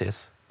the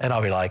process. And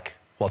I'll be like,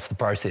 what's the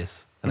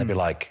process? And they'd be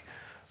like,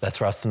 that's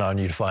for us to know and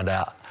you to find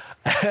out.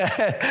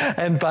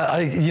 But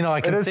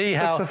I can see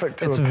how it's specific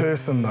to a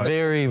person, though.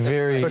 Very,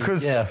 very,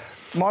 because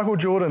Michael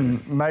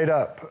Jordan made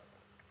up,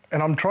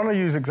 and I'm trying to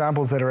use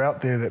examples that are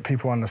out there that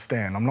people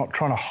understand. I'm not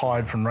trying to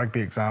hide from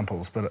rugby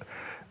examples, but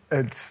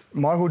it's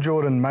Michael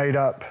Jordan made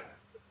up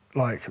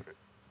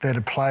that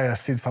a player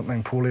said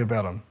something poorly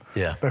about him.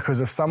 Yeah.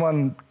 Because if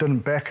someone didn't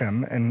back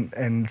him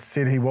and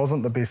said he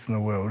wasn't the best in the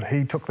world,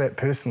 he took that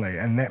personally,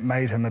 and that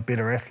made him a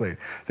better athlete.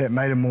 That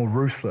made him more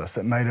ruthless.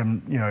 It made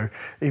him,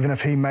 even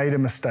if he made a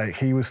mistake,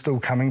 he was still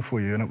coming for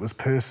you, and it was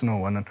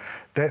personal, and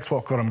that's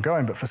what got him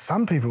going. But for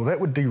some people, that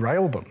would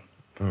derail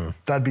them.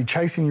 They'd be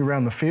chasing you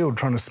around the field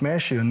trying to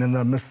smash you, and then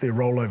they'd miss their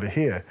roll over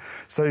here.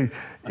 So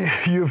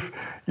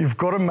you've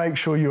got to make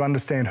sure you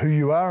understand who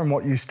you are and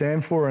what you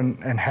stand for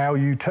and how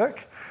you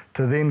tick,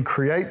 to then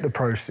create the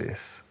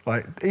process.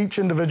 Each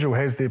individual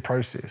has their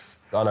process.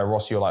 I know,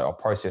 Ross, you're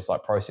process,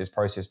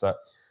 but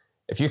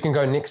if you can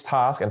go next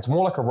task, and it's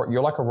more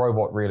you're like a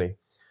robot, really.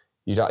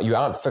 You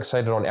aren't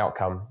fixated on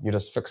outcome. You're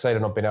just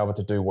fixated on being able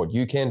to do what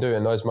you can do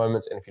in those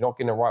moments. And if you're not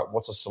getting it right,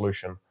 what's a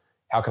solution?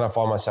 How can I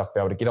find myself be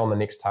able to get on the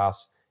next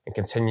task and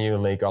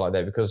continually go like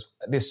that? Because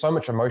there's so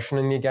much emotion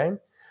in your game.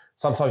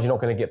 sometimes you're not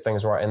going to get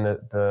things right. And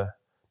the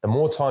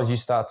more times you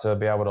start to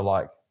be able to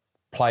like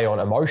play on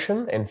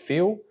emotion and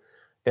feel,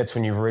 that's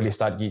when you really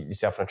start to get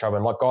yourself in trouble.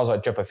 And like guys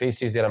like Jip, if he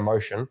sees that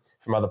emotion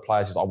from other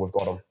players, he's like, we've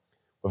got him.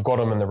 We've got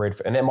him in the red.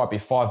 And that might be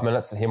 5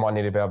 minutes that he might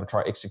need to be able to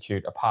try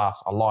execute a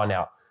pass, a line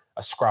out,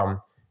 a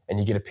scrum, and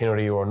you get a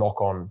penalty or a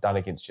knock on done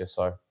against you.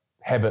 So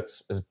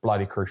habits is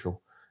bloody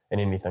crucial in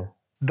anything.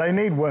 They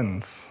need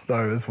wins,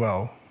 though, as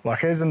well.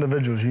 Like, as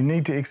individuals, you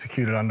need to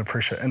execute it under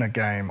pressure in a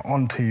game,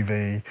 on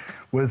TV,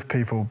 with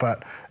people.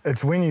 But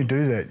it's when you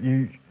do that,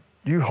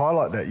 you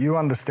highlight that, you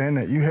understand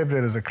that, you have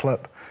that as a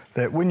clip,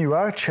 that when you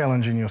are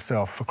challenging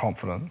yourself for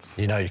confidence...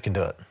 You know you can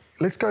do it.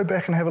 Let's go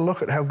back and have a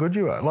look at how good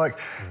you are. Like,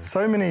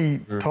 so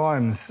many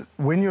times,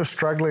 when you're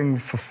struggling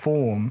for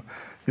form,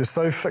 you're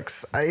so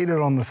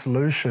fixated on the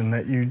solution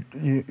that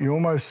you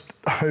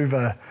almost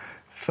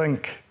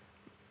overthink,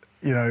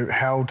 you know,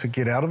 how to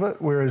get out of it.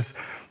 Whereas,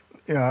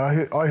 you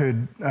know, I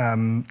heard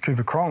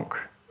Cooper Cronk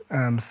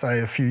say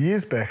a few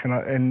years back, and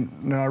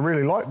I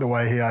really liked the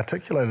way he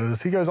articulated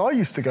it. He goes, I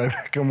used to go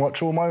back and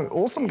watch all my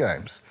awesome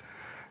games.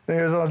 And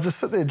he goes, I'd just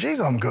sit there, geez,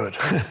 I'm good.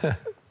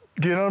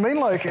 Do you know what I mean?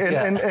 Like,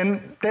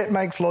 and that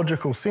makes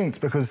logical sense,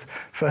 because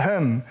for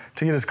him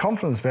to get his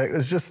confidence back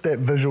is just that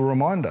visual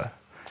reminder.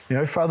 You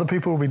know, for other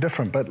people it'll be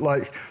different, but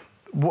like,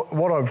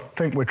 what I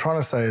think we're trying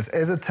to say is,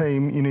 as a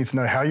team, you need to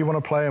know how you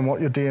want to play and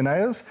what your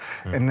DNA is,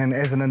 and then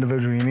as an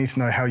individual, you need to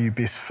know how you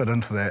best fit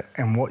into that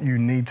and what you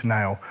need to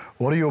nail.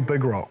 What are your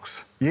big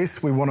rocks?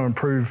 Yes, we want to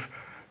improve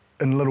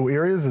in little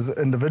areas as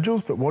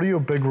individuals, but what are your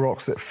big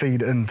rocks that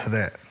feed into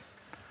that?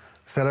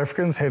 South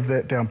Africans have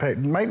that down pat.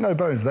 Make no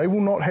bones, they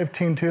will not have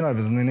 10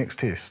 turnovers in their next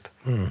test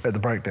at the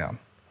breakdown.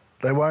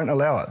 They won't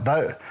allow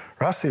it.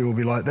 Rusty will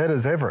be like, that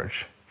is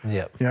average.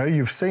 Yep. You know,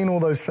 you've seen all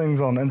those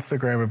things on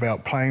Instagram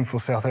about playing for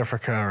South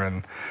Africa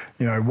and,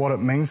 you know, what it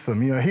means to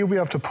them. You know, he'll be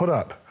able to put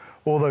up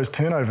all those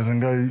turnovers and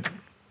go,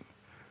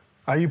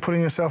 are you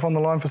putting yourself on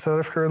the line for South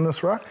Africa in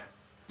this ruck?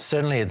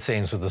 Certainly it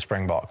seems with the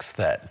Springboks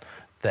that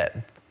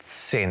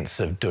sense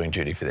of doing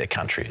duty for their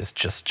country is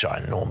just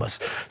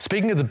ginormous.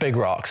 Speaking of the big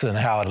rocks and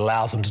how it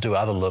allows them to do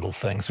other little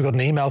things, we got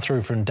an email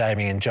through from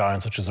Damien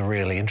Jones, which is a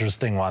really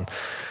interesting one.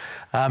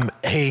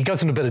 He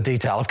goes into a bit of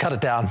detail. I've cut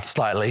it down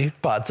slightly,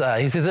 but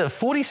he says at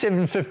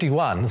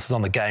 47:51, this is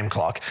on the game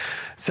clock,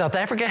 South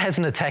Africa has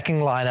an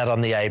attacking line out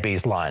on the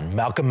AB's line.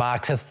 Malcolm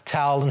Marx has the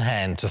towel in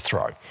hand to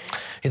throw.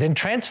 He then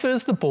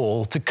transfers the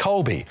ball to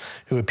Colby,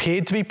 who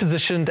appeared to be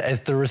positioned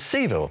as the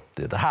receiver,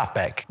 the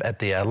halfback at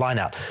the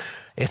line-out.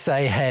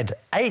 SA had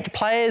 8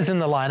 players in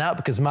the line-out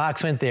because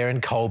Marx went there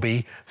and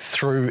Colby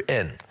threw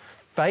in.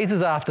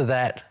 Phases after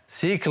that,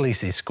 Sia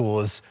Khaleesi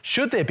scores.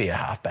 Should there be a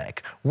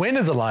halfback? When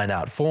is a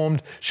line-out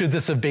formed? Should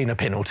this have been a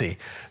penalty?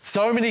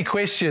 So many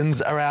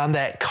questions around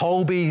that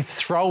Colby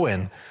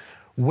throw-in.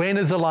 When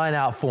is a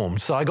line-out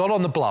formed? So I got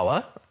on the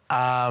blower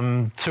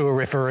to a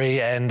referee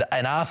and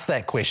asked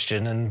that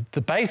question, and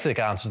the basic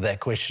answer to that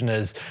question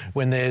is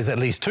when there's at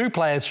least 2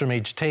 players from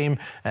each team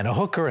and a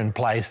hooker in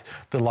place,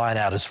 the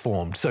line-out is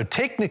formed. So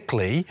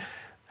technically,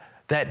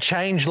 that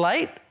change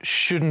late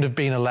shouldn't have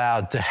been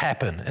allowed to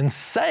happen. And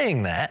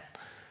saying that,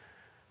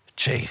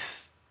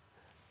 geez,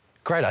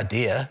 great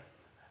idea.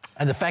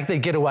 And the fact they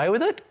get away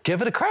with it,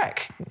 give it a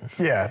crack.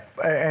 Yeah,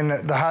 and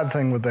the hard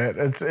thing with that,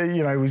 it's,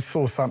 you know, we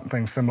saw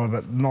something similar,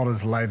 but not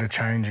as late a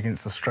change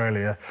against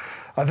Australia.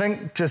 I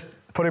think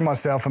just putting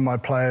myself in my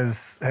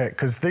players' hat,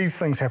 because these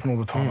things happen all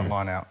the time at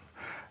line-out.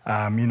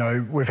 You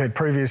know, we've had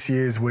previous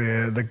years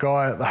where the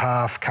guy at the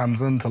half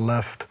comes in to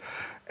lift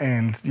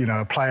and, you know,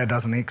 a player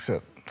doesn't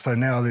exit. So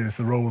now there's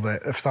the rule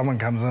that if someone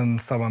comes in,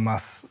 someone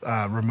must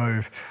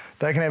remove.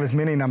 They can have as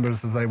many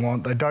numbers as they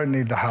want. They don't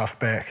need the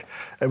half-back.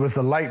 It was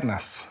the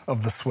lateness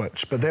of the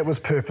switch, but that was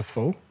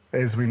purposeful,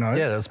 as we know.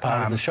 Yeah, that was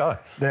part of the show.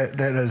 That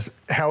is.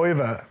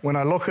 However, when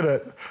I look at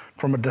it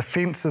from a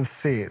defensive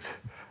set,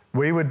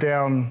 we were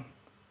down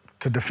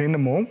to defend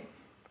them all.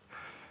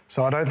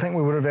 So I don't think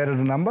we would have added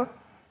a number.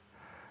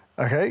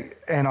 Okay,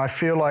 and I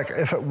feel like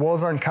if it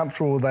was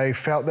uncomfortable, they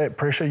felt that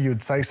pressure, you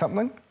would say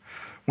something.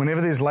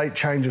 Whenever there's late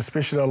change,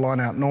 especially at a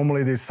line-out,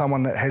 normally there's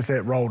someone that has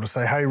that role to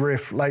say, hey,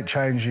 ref, late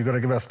change, you've got to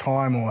give us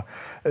time, or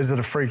is it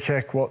a free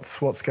kick?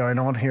 What's going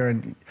on here?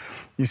 And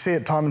you see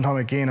it time and time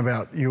again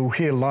about, you'll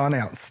hear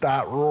line-outs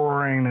start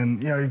roaring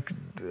and, you know,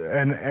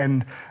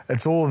 and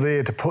it's all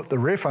there to put the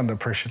ref under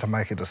pressure to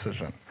make a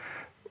decision.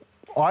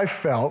 I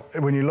felt,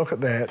 when you look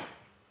at that,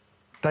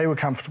 they were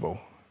comfortable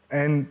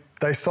and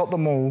they stopped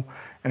them all.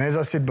 And as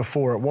I said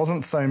before, it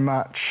wasn't so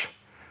much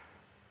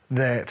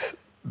that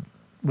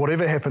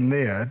whatever happened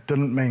there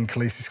didn't mean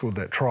Khaleesi scored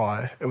that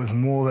try. It was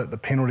more that the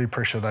penalty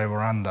pressure they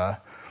were under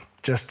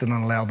just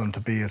didn't allow them to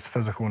be as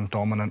physical and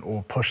dominant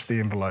or push the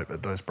envelope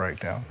at those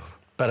breakdowns.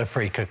 But a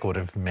free kick would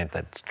have meant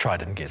that try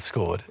didn't get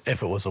scored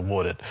if it was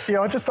awarded.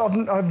 Yeah,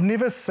 I've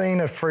never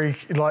seen a free,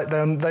 like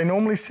they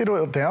normally settle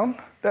it down,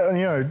 you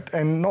know,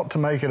 and not to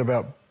make it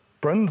about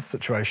Bryn's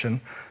situation,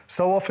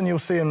 so often you'll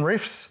see in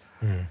refs,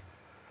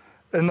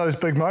 in those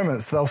big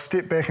moments, they'll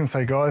step back and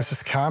say, guys,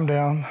 just calm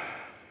down.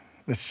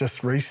 Let's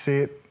just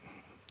reset,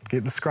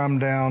 get the scrum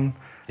down.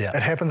 Yeah.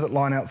 It happens at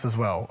lineouts as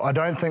well. I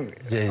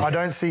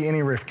don't see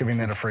any ref giving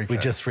that a free kick. We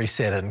just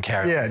reset it and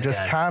carry on. Yeah,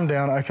 just calm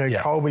down. Okay,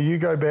 Colby, you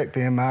go back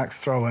there,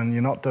 Mark's throw in,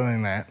 you're not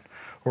doing that.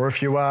 Or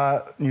if you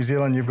are New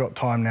Zealand, you've got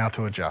time now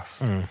to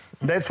adjust.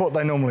 That's what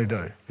they normally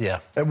do. Yeah.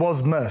 It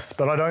was missed,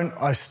 but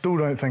I still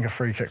don't think a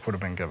free kick would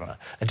have been given.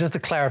 And just to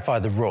clarify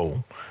the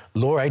rule,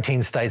 Law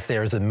 18 states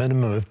there is a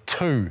minimum of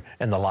 2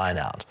 in the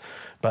line-out,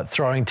 but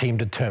throwing team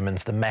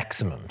determines the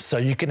maximum. So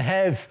you can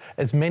have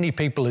as many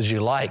people as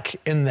you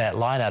like in that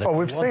line-out if you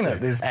want to. We've seen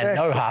it. There's and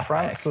no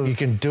half-backs. You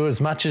can do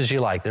as much as you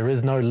like. There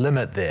is no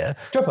limit there.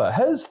 Dripper,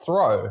 his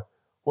throw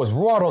was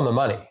right on the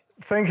money.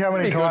 Think how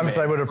many times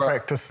they would have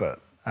practiced it.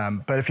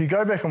 But if you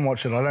go back and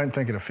watch it, I don't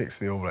think it affects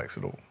the All Blacks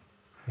at all.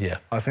 Yeah.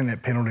 I think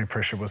that penalty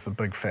pressure was the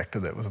big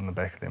factor that was in the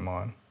back of their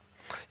mind.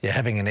 Yeah,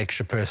 having an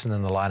extra person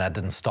in the line-out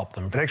didn't stop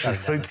them. It actually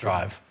suits the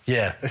drive. them.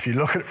 Yeah. If you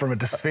look at it from a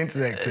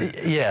defensive actor,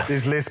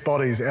 there's less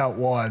bodies out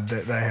wide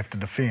that they have to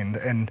defend.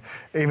 And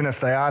even if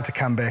they are to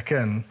come back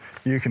in,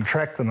 you can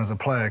track them as a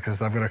player because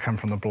they've got to come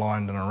from the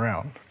blind and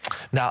around.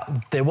 Now,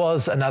 there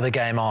was another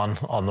game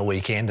on the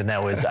weekend, and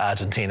that was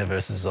Argentina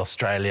versus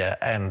Australia,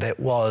 and it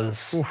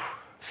was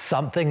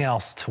something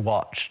else to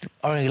watch.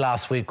 Only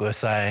last week we were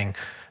saying,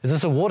 is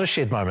this a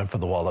watershed moment for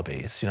the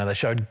Wallabies? You know, they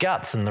showed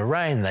guts in the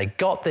rain. They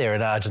got there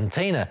in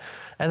Argentina.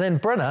 And then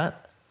Brynner,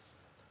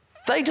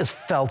 they just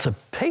fell to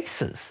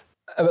pieces.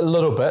 A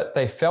little bit.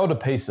 They fell to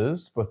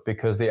pieces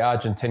because the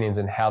Argentinians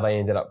and how they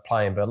ended up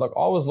playing. But look,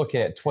 I was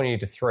looking at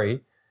 20-3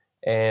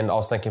 and I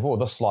was thinking,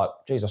 this like,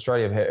 geez,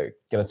 Australia are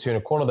going to turn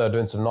a corner. They were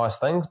doing some nice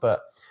things.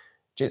 But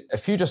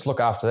if you just look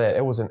after that,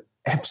 it was an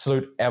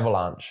absolute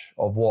avalanche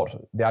of what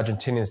the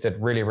Argentinians did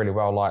really, really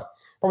well. Like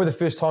probably the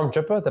first time,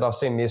 Jipper, that I've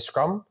seen their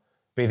scrum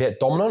be that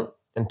dominant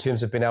in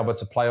terms of being able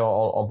to play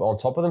on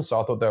top of them. So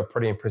I thought they were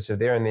pretty impressive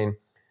there. And then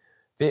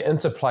their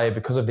interplay,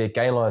 because of their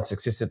gain line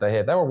success that they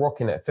had, they were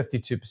rocking at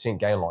 52%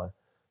 gain line.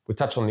 We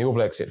touched on the All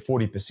Blacks at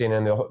 40%,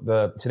 and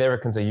the South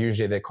Africans are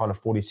usually at that kind of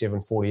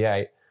 47,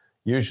 48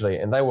 usually.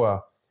 And they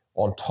were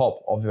on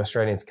top of the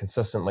Australians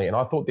consistently. And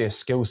I thought their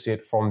skill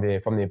set from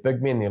their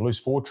big men, their loose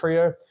forward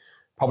trio,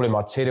 probably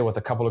Mateta with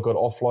a couple of good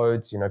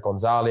offloads,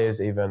 Gonzalez,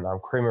 even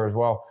Creamer as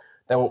well.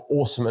 They were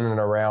awesome in and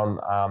around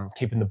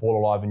keeping the ball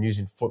alive and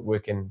using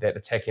footwork, and that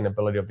attacking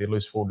ability of their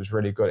loose forward was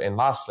really good. And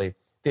lastly,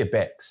 their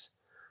backs.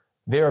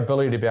 Their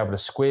ability to be able to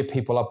square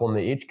people up on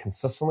the edge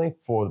consistently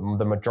for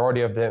the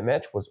majority of that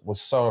match was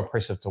so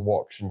impressive to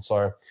watch. And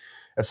so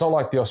it's not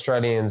like the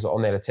Australians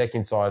on that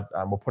attacking side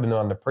were putting them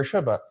under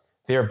pressure, but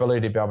their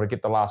ability to be able to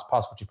get the last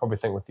pass, which you probably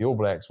think with the All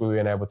Blacks, we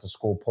weren't able to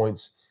score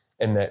points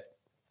in that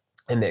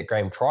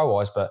game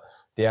try-wise, but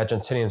the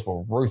Argentinians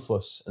were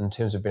ruthless in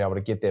terms of being able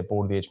to get that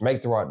ball to the edge,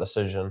 make the right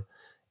decision,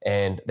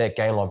 and that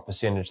gain line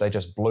percentage, they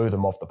just blew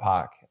them off the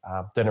park.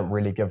 Didn't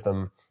really give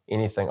them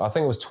anything. I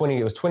think it was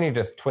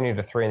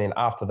 20-3, and then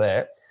after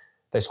that,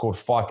 they scored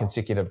 5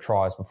 consecutive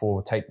tries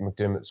before Tate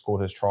McDermott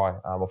scored his try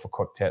off a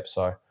quick tap.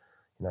 So,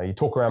 you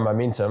talk around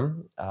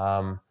momentum,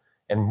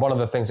 and one of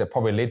the things that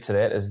probably led to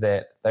that is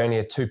that they only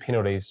had 2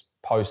 penalties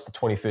post the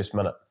 21st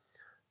minute.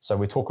 So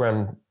we talk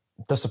around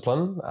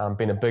discipline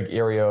being a big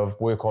area of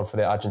work on for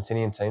the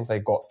Argentinian teams. They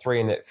got 3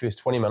 in that first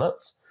 20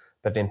 minutes,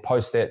 but then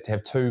post that to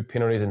have 2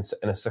 penalties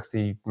in a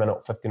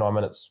 60-minute,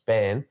 59-minute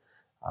span,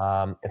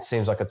 it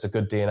seems like it's a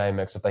good DNA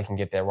mix if they can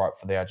get that right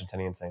for the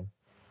Argentinian team.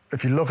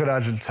 If you look at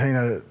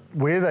Argentina,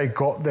 where they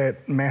got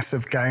that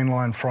massive gain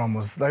line from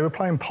was they were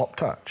playing pop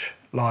touch.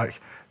 Like,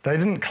 they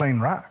didn't clean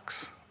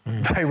rucks.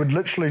 They would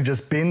literally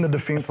just bend the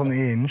defence on the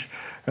edge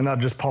and they'd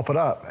just pop it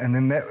up. And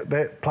then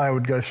that player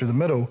would go through the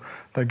middle,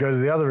 they'd go to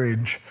the other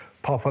edge,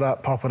 pop it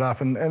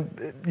up.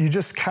 And you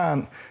just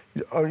can't,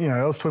 I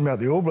was talking about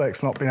the All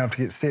Blacks not being able to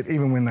get set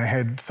even when they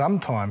had some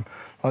time.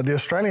 Like the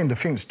Australian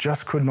defence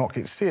just could not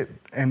get set.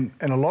 And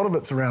a lot of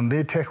it's around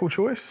their tackle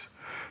choice.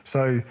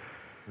 So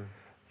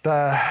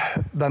they're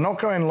not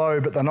going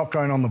low, but they're not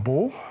going on the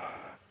ball.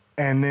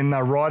 And then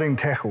they're riding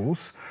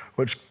tackles,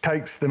 which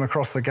takes them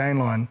across the gain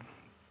line.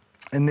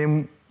 And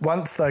then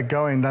once they're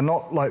going, they're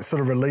not like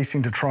sort of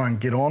releasing to try and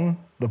get on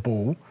the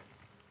ball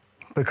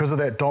because of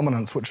that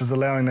dominance, which is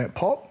allowing that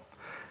pop.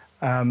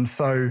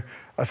 So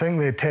I think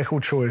their tackle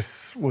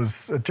choice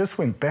it just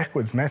went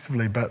backwards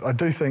massively. But I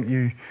do think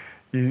you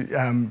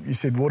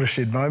said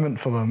watershed moment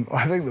for them.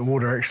 I think the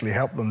water actually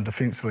helped them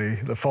defensively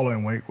the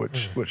following week,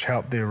 which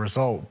helped their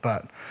result.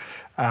 But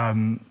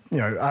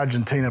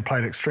Argentina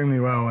played extremely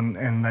well,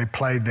 and they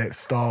played that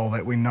style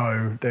that we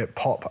know, that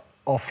pop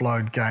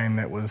offload game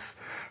that was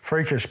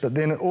freakish. But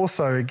then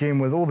also, again,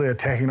 with all the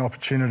attacking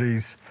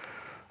opportunities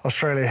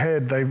Australia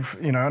had,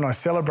 and I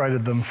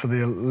celebrated them for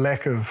their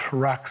lack of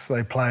rucks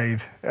they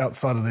played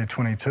outside of their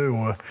 22,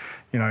 or,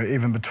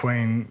 even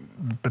between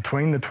the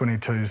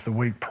 22s the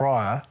week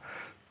prior.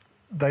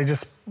 I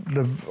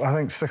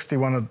think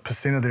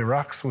 61% of their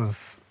rucks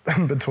was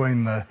in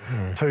between the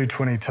 2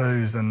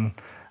 22s,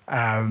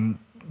 and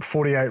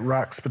 48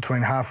 rucks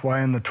between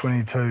halfway and the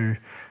 22.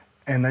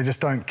 And they just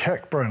don't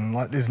kick, Bryn.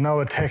 Like, there's no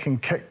attacking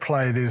kick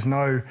play. There's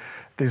no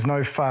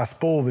fast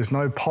ball. There's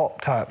no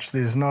pop touch.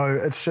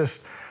 It's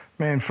just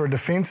man, for a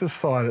defensive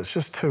side, it's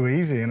just too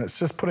easy, and it's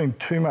just putting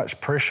too much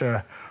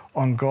pressure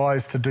on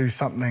guys to do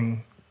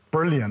something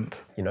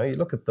brilliant. You know, you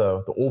look at the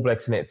All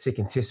Blacks in that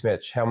second test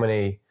match, how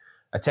many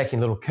attacking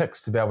little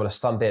kicks to be able to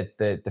stunt that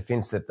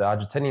defence that the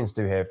Argentinians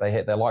do have.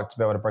 They like to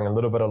be able to bring a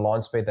little bit of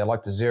line speed. They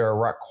like to zero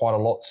ruck quite a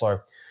lot.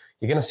 So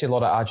you're going to see a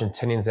lot of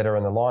Argentinians that are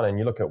in the line. And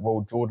you look at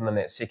Will Jordan in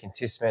that second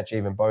test match,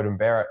 even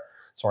Damien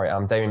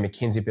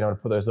McKenzie being able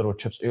to put those little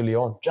chips early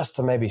on just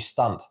to maybe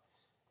stunt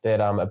that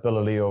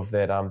ability of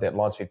that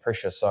line speed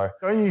pressure. So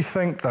don't you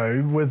think,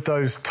 though, with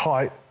those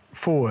tight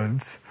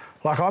forwards,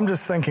 like I'm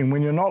just thinking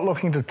when you're not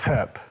looking to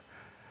tip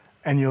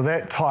and you're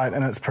that tight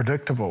and it's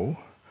predictable,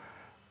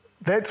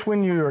 that's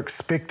when you're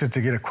expected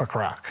to get a quick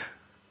ruck.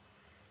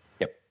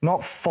 Yep.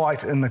 Not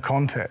fight in the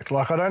contact.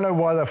 Like, I don't know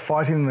why they're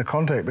fighting in the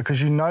contact,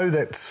 because you know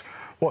that's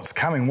what's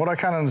coming. What I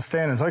can't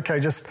understand is, okay,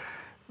 just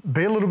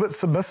be a little bit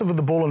submissive with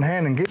the ball in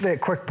hand and get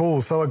that quick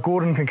ball so a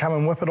Gordon can come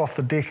and whip it off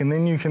the deck and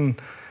then you can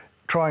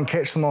try and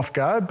catch them off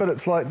guard. But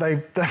it's like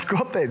they've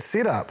got that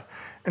set up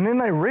and then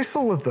they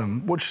wrestle with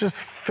them, which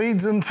just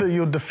feeds into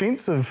your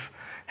defensive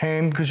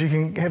hand because you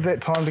can have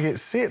that time to get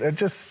set. It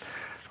just,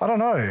 I don't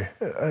know,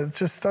 it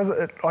just does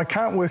it. I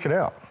can't work it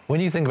out. When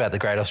you think about the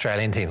great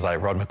Australian teams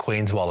like Rod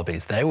McQueen's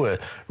Wallabies, they were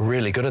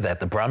really good at that.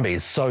 The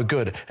Brumbies, so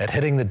good at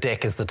hitting the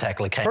deck as the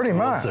tackler came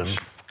towards them,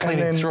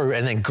 cleaning through,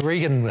 and then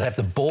Gregan would have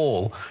the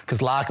ball because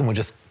Larkham would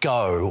just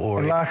go.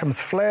 And Larkham's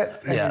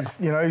flat, and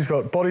he's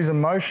got bodies in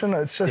motion.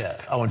 It's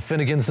just... Yeah. Oh, and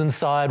Finnegan's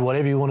inside,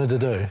 whatever you wanted to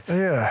do.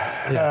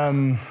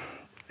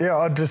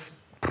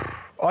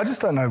 I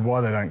just don't know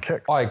why they don't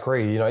kick. I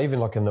agree. You know, even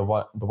like in the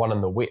one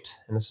in the wet,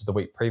 and this is the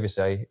week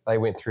previously, they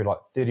went through like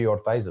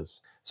 30-odd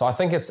phases. So I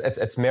think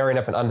it's marrying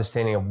up an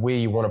understanding of where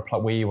you want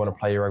to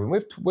play your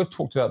rugby. We've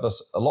talked about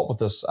this a lot with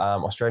this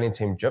Australian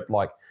team, Jip.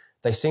 Like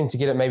they seem to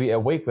get it maybe a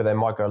week where they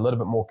might go a little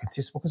bit more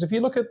contestable. Because if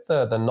you look at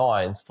the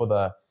nines for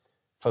the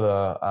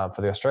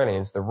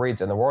Australians, the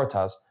Reds and the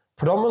Waratahs,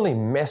 predominantly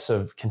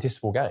massive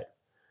contestable game.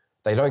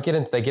 They get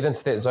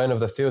into that zone of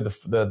the field,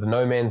 the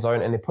no man's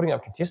zone, and they're putting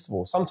up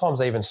contestable. Sometimes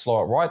they even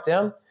slow it right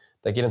down.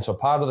 They get into a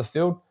part of the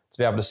field to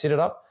be able to set it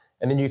up,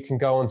 and then you can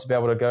go on to be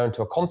able to go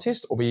into a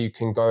contest, or you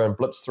can go and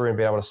blitz through and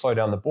be able to slow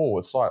down the ball.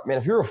 It's like, man,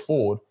 if you're a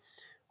forward,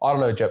 I don't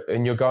know, Jip,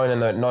 and you're going in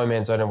the no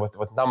man's zone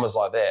with numbers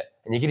like that,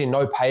 and you're getting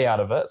no pay out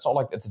of it. It's not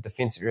like it's a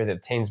defensive area that the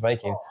team's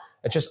making.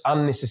 It's just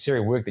unnecessary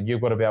work that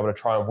you've got to be able to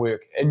try and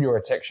work in your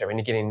attack shape, and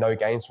you're getting no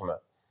gains from it.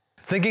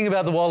 Thinking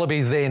about the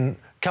Wallabies then,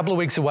 a couple of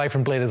weeks away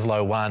from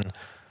Bledisloe 1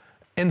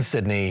 in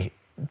Sydney,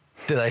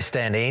 do they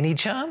stand any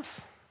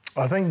chance?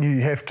 I think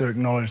you have to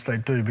acknowledge they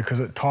do,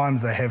 because at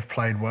times they have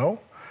played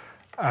well.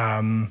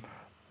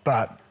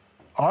 But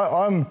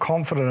I'm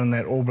confident in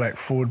that All Black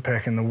forward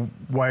pack and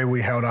the way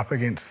we held up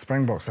against the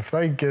Springboks. If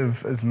they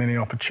give as many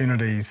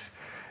opportunities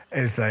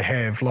as they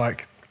have,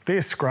 like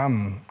their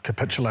scrum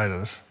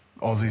capitulated,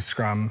 Aussie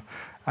scrum,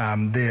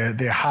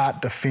 their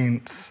heart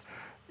defence,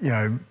 you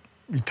know,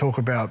 you talk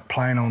about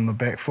playing on the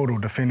back foot or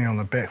defending on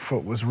the back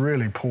foot was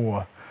really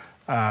poor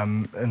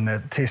in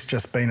the test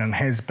just been and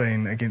has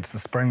been against the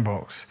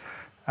Springboks.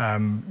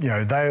 You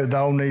know,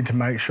 they'll need to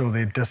make sure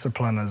their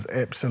discipline is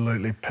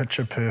absolutely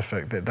picture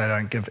perfect, that they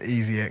don't give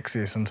easy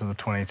access into the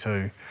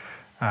 22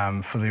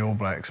 for the All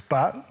Blacks.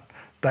 But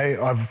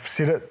I've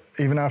said it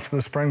even after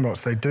the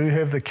Springboks, they do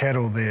have the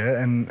cattle there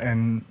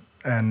and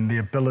the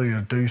ability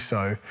to do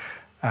so.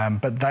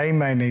 But they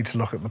may need to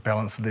look at the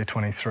balance of their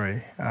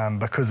 23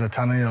 because a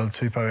Taniela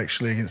Tupou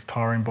actually against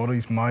tiring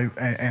bodies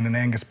and an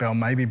Angus Bell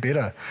may be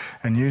better,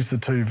 and use the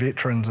two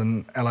veterans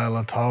in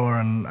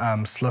Aotearoa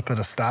and Slipper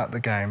to start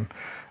the game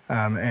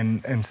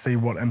and see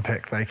what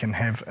impact they can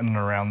have in and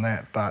around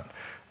that. But,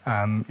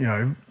 you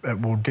know,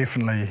 it will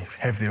definitely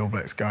have the All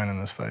Blacks going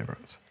in as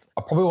favourites.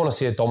 I probably want to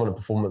see a dominant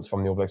performance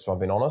from the All Blacks, if I'm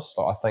being honest.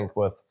 Like, I think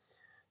with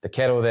the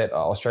cattle that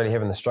Australia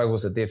have and the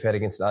struggles that they've had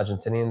against an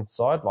Argentinian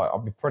side, like I'll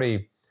be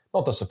pretty...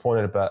 not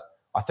disappointed, but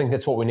I think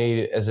that's what we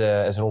need as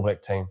an All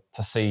Black team,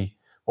 to see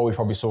what we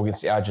probably saw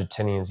against the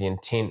Argentinians, the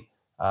intent,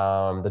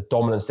 the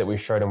dominance that we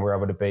showed and we were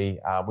able to be.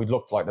 We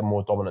looked like the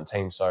more dominant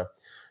team. So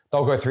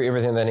they'll go through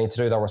everything they need to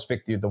do. They'll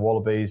respect the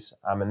Wallabies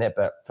and that.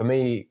 But for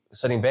me,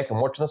 sitting back and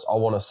watching this, I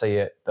want to see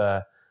it,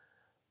 the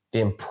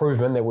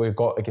improvement that we've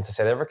got against the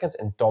South Africans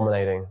and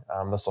dominating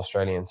this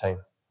Australian team.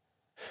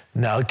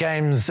 No,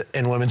 games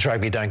in women's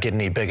rugby don't get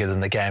any bigger than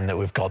the game that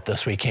we've got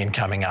this weekend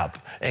coming up.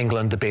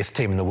 England, the best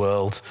team in the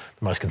world,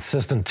 the most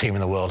consistent team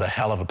in the world, a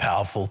hell of a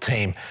powerful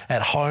team,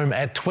 at home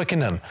at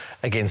Twickenham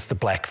against the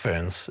Black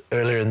Ferns.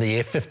 Earlier in the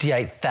year,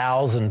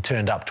 58,000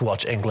 turned up to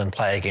watch England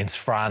play against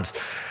France.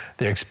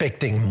 They're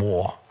expecting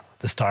more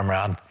this time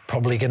around.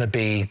 Probably going to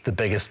be the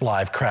biggest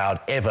live crowd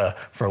ever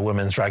for a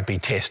women's rugby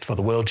test for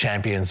the world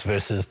champions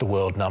versus the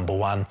world number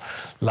one.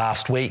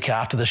 Last week,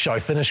 after the show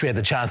finished, we had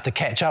the chance to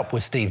catch up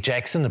with Steve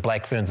Jackson, the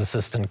Black Ferns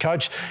assistant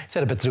coach. He's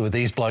had a bit to do with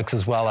these blokes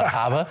as well at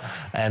Harbour.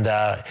 And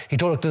he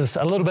talked to us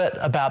a little bit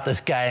about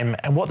this game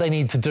and what they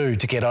need to do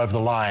to get over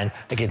the line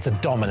against a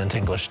dominant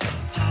English team.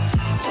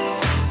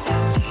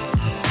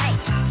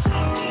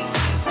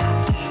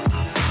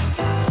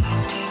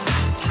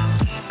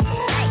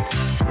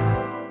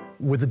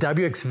 With the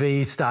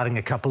WXV starting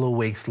a couple of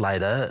weeks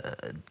later,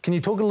 can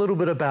you talk a little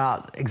bit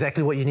about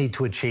exactly what you need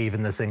to achieve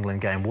in this England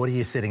game? What are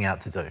you setting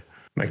out to do?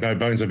 Make no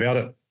bones about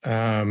it.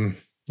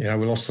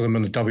 We lost to them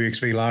in the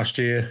WXV last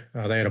year.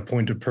 They had a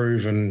point to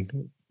prove,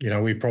 and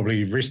we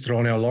probably rested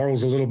on our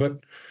laurels a little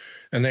bit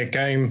in that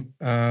game.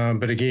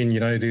 But again,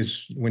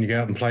 when you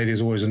go out and play,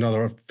 there's always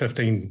another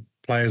 15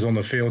 players on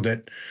the field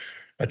that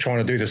are trying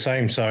to do the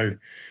same. So,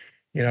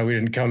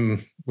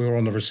 we were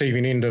on the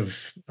receiving end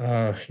of,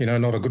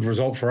 not a good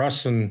result for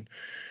us. And,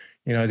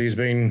 there's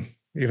been,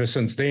 ever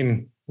since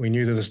then, we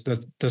knew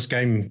that this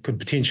game could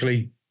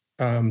potentially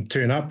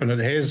turn up, and it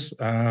has.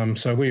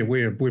 So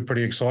we're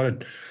pretty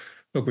excited.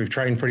 Look, we've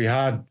trained pretty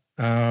hard.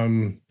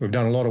 We've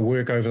done a lot of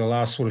work over the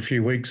last sort of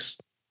few weeks.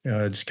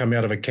 Just come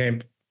out of a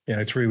camp,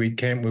 3-week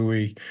camp where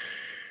we,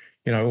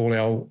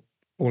 all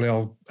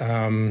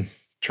our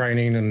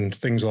training and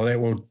things like that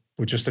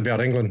were just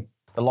about England.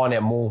 The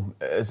line-out maul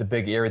is a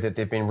big area that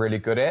they've been really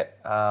good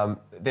at.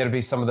 That'll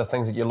be some of the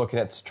things that you're looking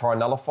at to try and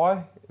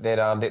nullify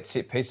that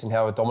set piece and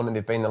how dominant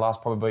they've been in the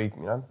last probably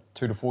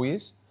 2 to 4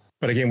 years.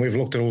 But again, we've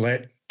looked at all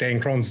that.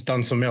 Dan Cron's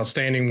done some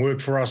outstanding work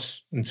for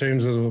us in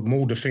terms of the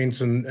maul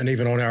defence and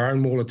even on our own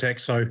maul attack.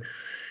 So,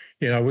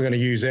 we're going to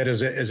use that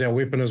as our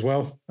weapon as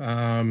well.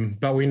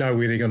 But we know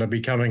where they're going to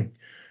be coming,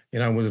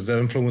 with the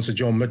influence of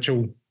John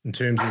Mitchell in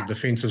terms of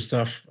defensive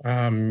stuff.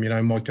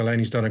 Mike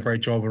Delaney's done a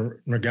great job in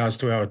regards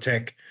to our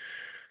attack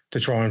to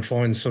try and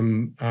find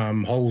some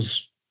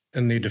holes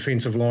in their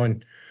defensive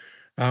line.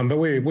 But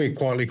we're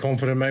quietly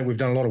confident, mate. We've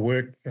done a lot of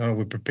work.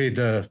 We've prepared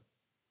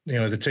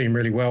the team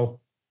really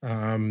well. They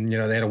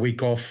had a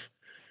week off,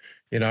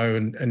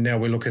 and now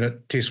we're looking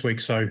at test week.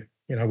 So,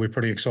 we're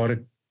pretty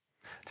excited.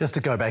 Just to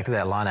go back to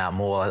that line out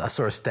more, I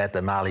saw a stat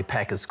that Marley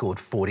Packer scored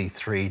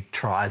 43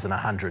 tries in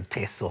 100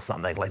 tests or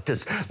something.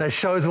 That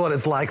shows what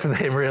it's like for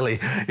them, really,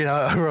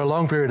 over a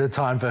long period of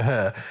time for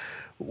her.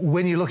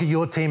 When you look at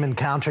your team and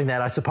countering that,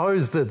 I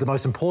suppose that the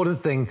most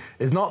important thing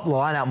is not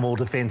line out maul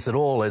defence at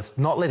all. It's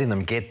not letting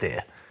them get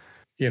there.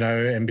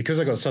 And because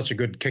they've got such a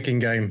good kicking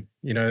game,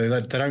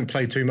 they don't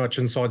play too much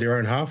inside their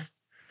own half.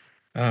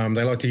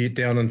 They like to get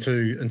down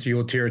into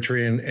your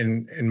territory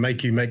and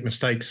make you make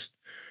mistakes.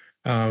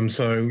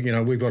 So,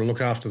 we've got to look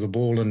after the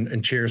ball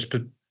and cherish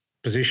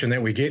possession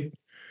that we get.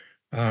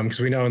 Because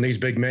we know in these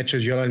big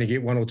matches, you'll only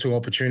get 1 or 2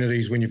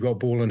 opportunities when you've got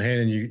ball in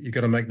hand and you've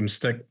got to make them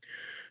stick.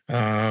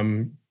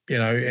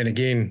 And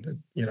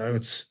again,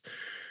 it's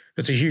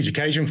a huge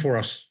occasion for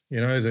us.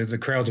 The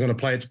crowd's going to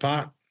play its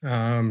part.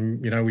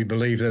 We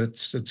believe that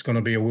it's going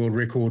to be a world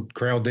record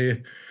crowd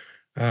there.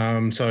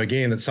 So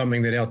again, it's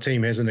something that our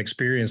team hasn't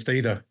experienced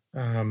either.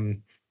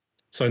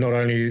 So not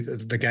only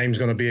the game's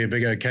going to be a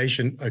big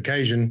occasion,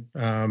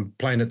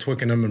 playing at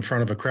Twickenham in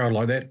front of a crowd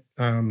like that,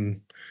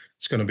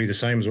 it's going to be the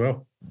same as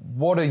well.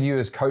 What are you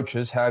as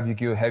coaches? How have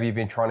you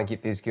been trying to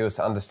get these girls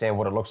to understand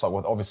what it looks like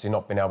with obviously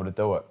not being able to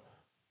do it?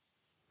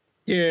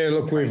 Yeah,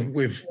 look,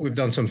 we've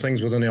done some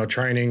things within our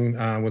training,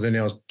 within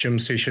our gym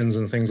sessions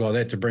and things like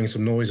that to bring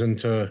some noise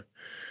into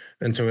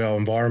our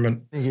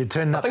environment. You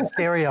turn up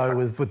stereo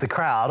with the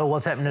crowd, or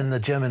what's happening in the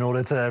gym in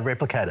order to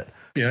replicate it?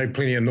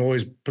 Plenty of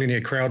noise, plenty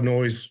of crowd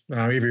noise,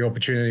 every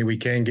opportunity we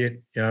can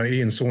get.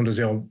 Ian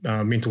Saunders, our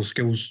mental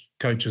skills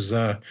coach, has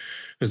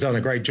done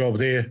a great job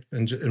there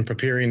in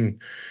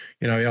preparing,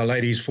 our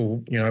ladies for,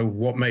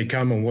 what may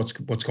come and what's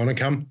going to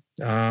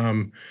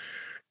come.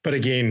 But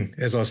again,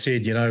 as I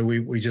said,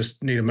 we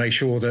just need to make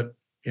sure that,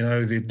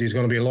 there's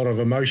going to be a lot of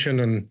emotion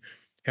and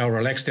how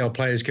relaxed our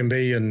players can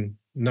be, and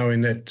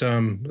knowing that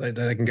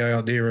they can go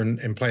out there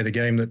and play the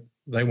game that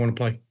they want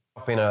to play.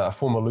 I've been a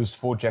former loose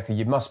forward, Jackie.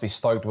 You must be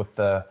stoked with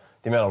the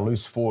amount of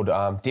loose forward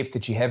depth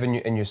that you have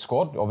in your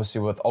squad.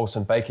 Obviously, with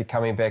Olsen Baker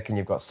coming back, and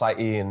you've got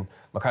Sa'i and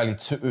Mikaeli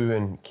Tu'u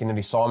and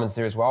Kennedy Simons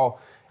there as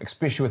well,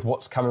 especially with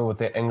what's coming with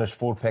that English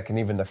forward pack and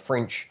even the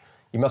French.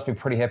 You must be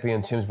pretty happy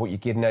in terms of what you're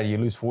getting out of your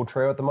loose forward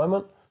trio at the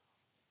moment.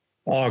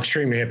 Oh,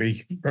 extremely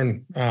happy.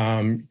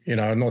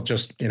 Not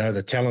just,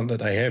 the talent that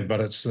they have, but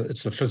it's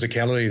the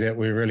physicality that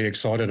we're really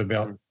excited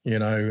about.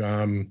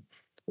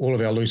 All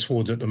of our loose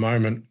forwards at the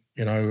moment,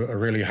 are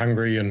really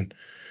hungry, and,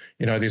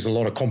 there's a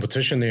lot of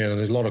competition there, and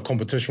there's a lot of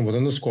competition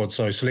within the squad.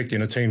 So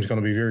selecting a team is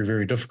going to be very,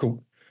 very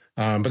difficult.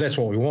 But that's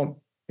what we want.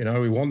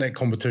 We want that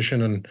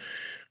competition, and,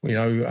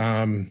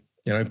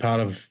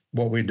 part of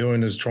what we're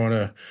doing is trying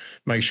to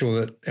make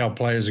sure that our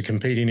players are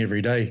competing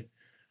every day.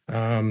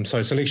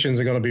 So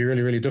selections are going to be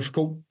really, really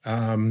difficult.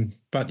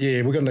 But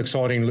yeah, we've got an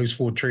exciting loose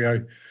forward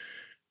trio.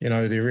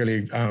 They're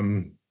really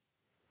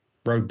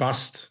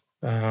robust.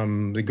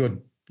 They're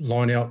good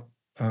line-out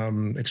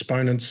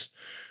exponents.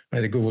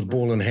 They're good with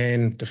ball in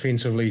hand,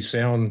 defensively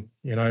sound.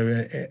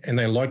 And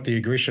they like the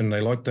aggression.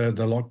 They like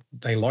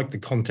the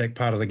contact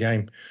part of the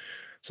game.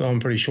 So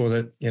I'm pretty sure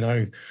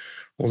that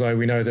although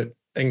we know that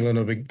England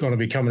are going to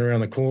be coming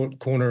around the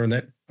corner, and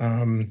that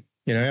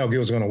our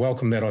girls are going to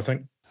welcome that, I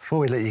think. Before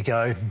we let you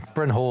go,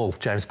 Bryn Hall,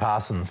 James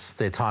Parsons,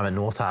 their time at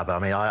North Harbour. I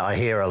mean, I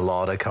hear a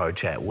lot of coach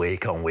chat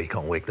week on week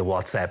on week. The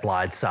WhatsApp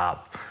lights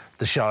up.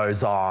 the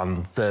show's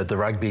on, the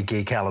rugby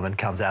geek element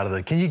comes out of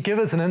it. Can you give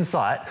us an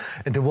insight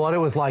into what it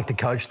was like to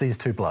coach these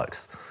two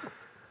blokes?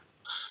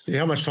 Yeah,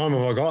 how much time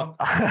have I got?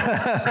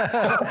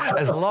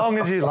 As long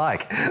as you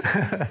like.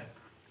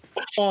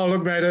 Oh,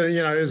 look, mate,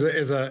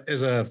 as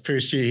a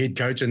first-year head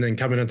coach and then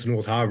coming into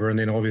North Harbour and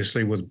then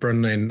obviously with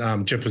Bryn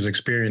and Jipper's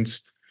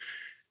experience,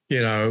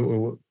 it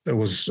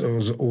was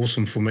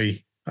awesome for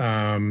me.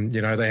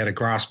 They had a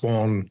grasp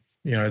on,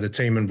 the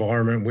team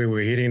environment, where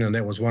we're heading, and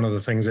that was one of the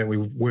things that we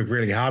worked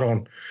really hard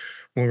on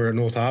when we were at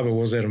North Harbour,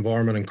 was that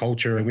environment and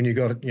culture. And when you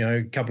got,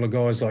 a couple of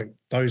guys like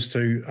those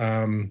two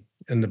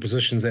in the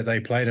positions that they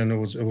played in, it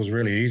was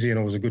really easy, and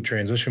it was a good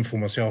transition for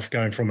myself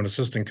going from an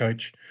assistant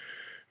coach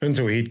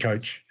into a head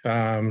coach.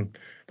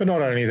 But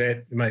not only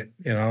that, mate,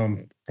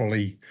 I'm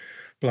probably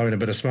blowing a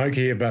bit of smoke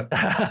here, but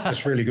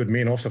just really good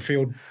men off the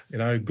field,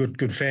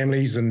 good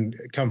families and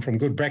come from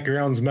good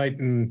backgrounds, mate.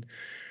 And,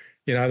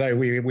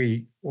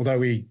 although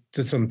we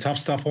did some tough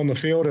stuff on the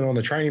field and on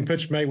the training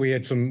pitch, mate, we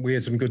had some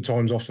good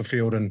times off the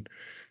field. And,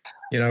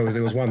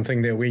 there was one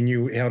thing that we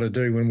knew how to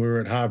do when we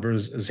were at Harbour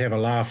is have a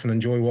laugh and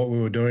enjoy what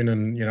we were doing.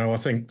 And, I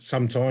think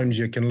sometimes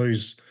you can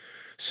lose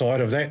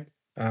sight of that.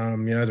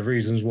 The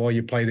reasons why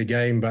you play the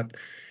game, but,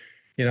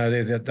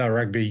 they're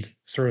rugby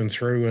through and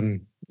through.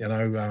 And,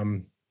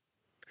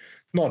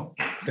 not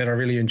that I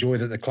really enjoyed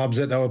the clubs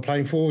that they were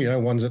playing for,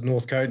 one's at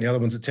Northcote and the other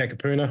one's at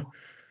Takapuna.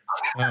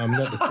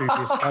 Not the two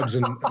best clubs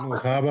in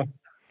North Harbour.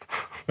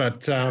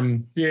 But,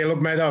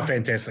 look, mate, they were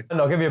fantastic. And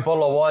I'll give you a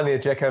bottle of wine there,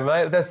 Jacko,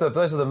 mate. Those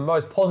are the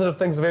most positive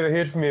things I've ever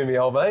heard from you, me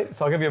old mate.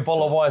 So I'll give you a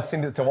bottle of wine and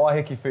send it to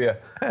Waiheke for you.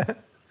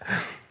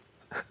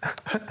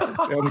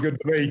 Sounds good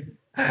to me.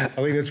 I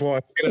think that's why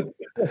I said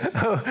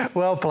it.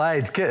 Well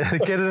played. Get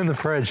it in the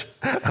fridge.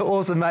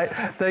 Awesome, mate.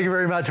 Thank you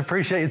very much.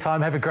 Appreciate your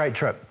time. Have a great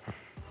trip.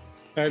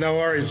 Hey, no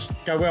worries.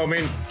 Go well,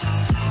 men.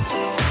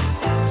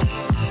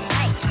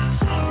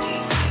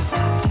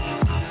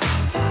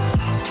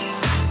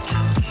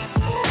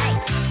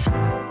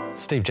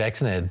 Steve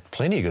Jackson had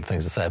plenty of good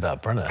things to say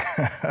about Brynner.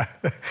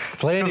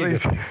 Plenty.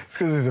 It's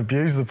because he's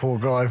abused the poor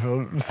guy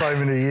for so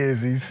many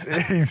years. He's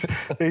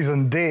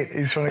in debt.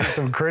 He's trying to get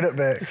some credit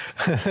back.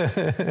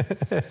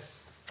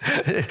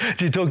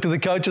 Do you talk to the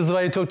coaches the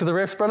way you talk to the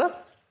refs, Brynner?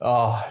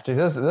 Oh, geez,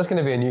 this is going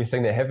to be a new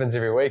thing that happens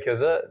every week,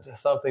 is it?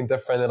 Just something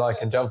different that I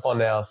can jump on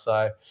now.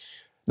 So,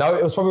 no,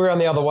 it was probably around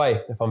the other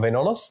way, if I'm being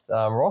honest,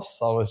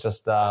 Ross. I was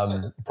just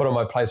put on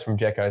my place from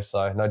Jacko,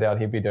 so no doubt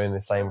he'd be doing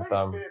the same with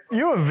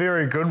You are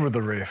very good with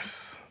the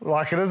refs.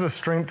 Like, it is a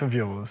strength of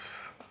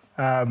yours.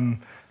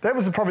 That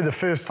was probably the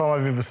first time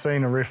I've ever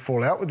seen a ref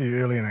fall out with you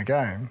early in a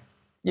game.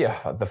 Yeah,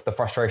 the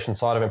frustration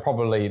side of it.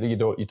 Probably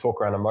you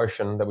talk around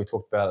emotion that we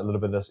talked about a little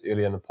bit this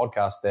earlier in the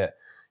podcast, that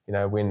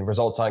when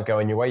results aren't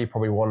going your way, you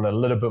probably want a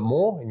little bit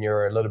more, and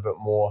you're a little bit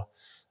more,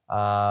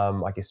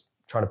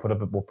 trying to put a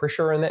bit more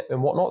pressure in that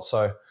and whatnot.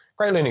 So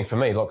great learning for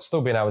me. Look,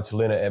 still being able to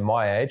learn it at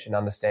my age and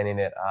understanding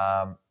that,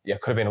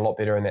 could have been a lot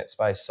better in that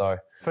space. So I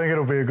think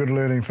it'll be a good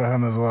learning for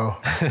him as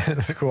well,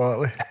 just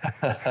quietly.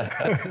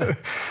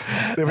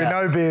 There'll be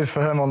no beers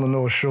for him on the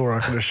North Shore, I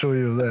can assure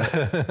you of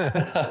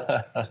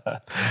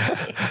that.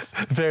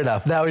 Fair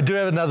enough. Now, we do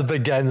have another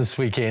big game this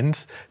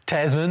weekend.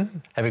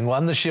 Tasman, having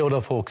won the Shield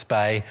off Hawke's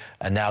Bay,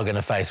 are now going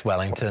to face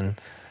Wellington,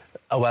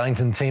 a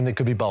Wellington team that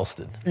could be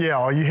bolstered.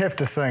 Yeah, you have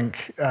to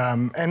think.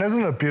 And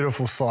isn't it a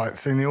beautiful sight,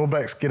 seeing the All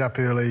Blacks get up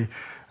early,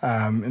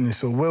 and you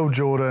saw Will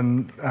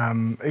Jordan,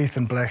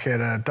 Ethan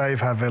Blackadder,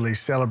 Dave Havili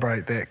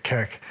celebrate that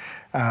kick.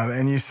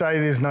 And you say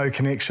there's no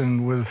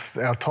connection with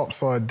our top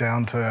side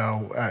down to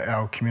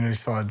our community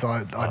sides.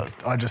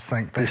 I just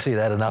think that... You see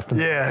that enough to...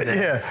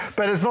 Yeah.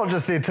 But it's not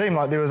just their team.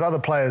 Like, there was other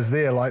players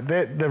there. Like,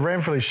 that, the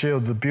Ranfurly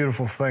Shield's a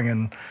beautiful thing.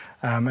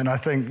 And I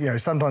think,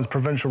 sometimes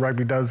provincial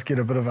rugby does get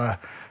a bit of a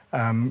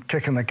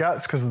kick in the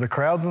guts because of the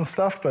crowds and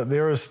stuff, but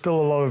there is still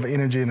a lot of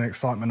energy and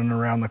excitement in and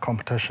around the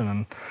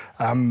competition.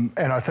 And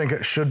I think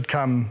it should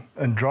come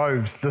in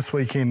droves this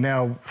weekend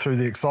now through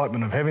the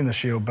excitement of having the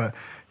Shield. But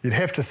you'd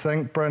have to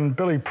think, Bryn,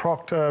 Billy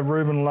Proctor,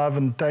 Ruben Love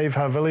and Dave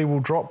Havili will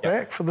drop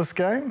back for this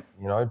game.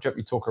 Jip,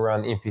 you talk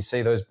around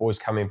NPC, those boys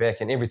coming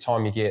back, and every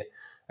time you get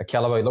a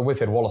calibre, look, we've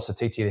had Wallace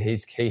Atiti,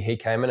 he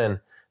came in, and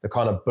the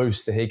kind of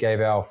boost that he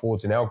gave our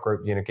forwards in our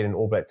group, getting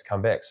All Black to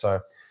come back. So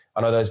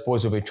I know those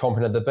boys will be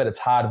chomping at the bit. It's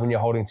hard when you're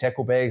holding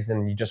tackle bags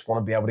and you just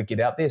want to be able to get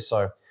out there.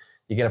 So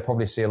you're going to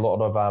probably see a lot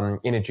of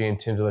energy in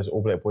terms of those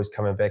All Black boys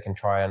coming back and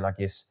try and,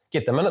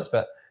 get the minutes,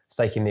 but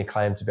staking their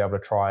claim to be able to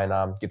try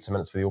and get some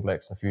minutes for the All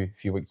Blacks in a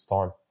few weeks'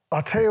 time.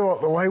 I'll tell you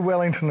what, the way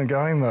Wellington are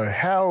going, though,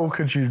 how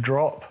could you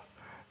drop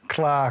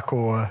Clark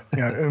or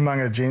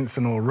Umaga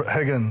Jensen or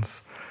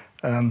Higgins?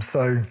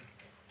 So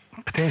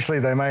potentially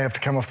they may have to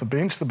come off the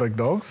bench, the big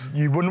dogs.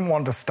 You wouldn't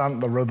want to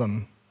stunt the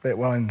rhythm that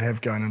Wellington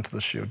have going into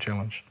the Shield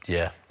Challenge.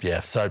 Yeah.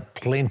 So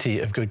plenty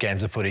of good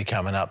games of footy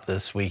coming up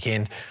this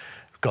weekend.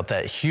 We've got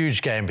that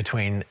huge game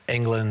between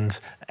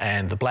England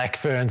and the Black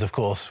Ferns, of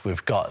course.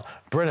 We've got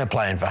Brynner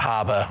playing for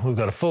Harbour. We've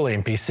got a full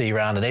NPC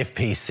round, an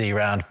FPC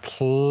round.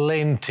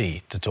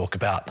 Plenty to talk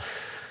about.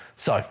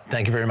 So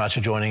thank you very much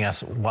for joining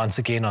us once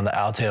again on the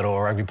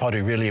Aotearoa Rugby Pod.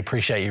 We really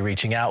appreciate you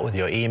reaching out with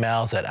your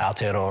emails at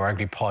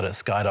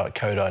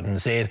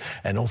aotearoarugbypod@sky.co.nz,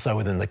 and also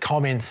within the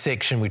comments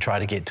section. We try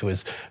to get to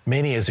as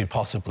many as we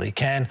possibly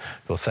can.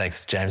 Of course,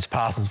 thanks to James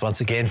Parsons once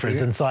again for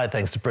his insight.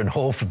 Thanks to Bryn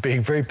Hall for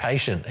being very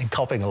patient and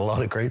copping a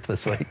lot of grief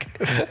this week.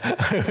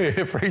 We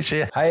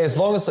appreciate it. Hey, as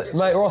long as,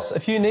 mate, Ross,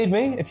 if you need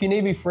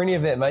me for any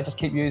of that, mate, just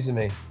keep using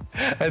me.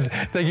 And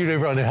thank you to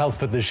everyone who helps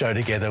put the show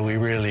together. We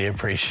really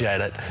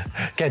appreciate it.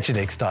 Catch you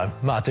next time.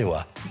 Mā te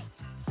wā.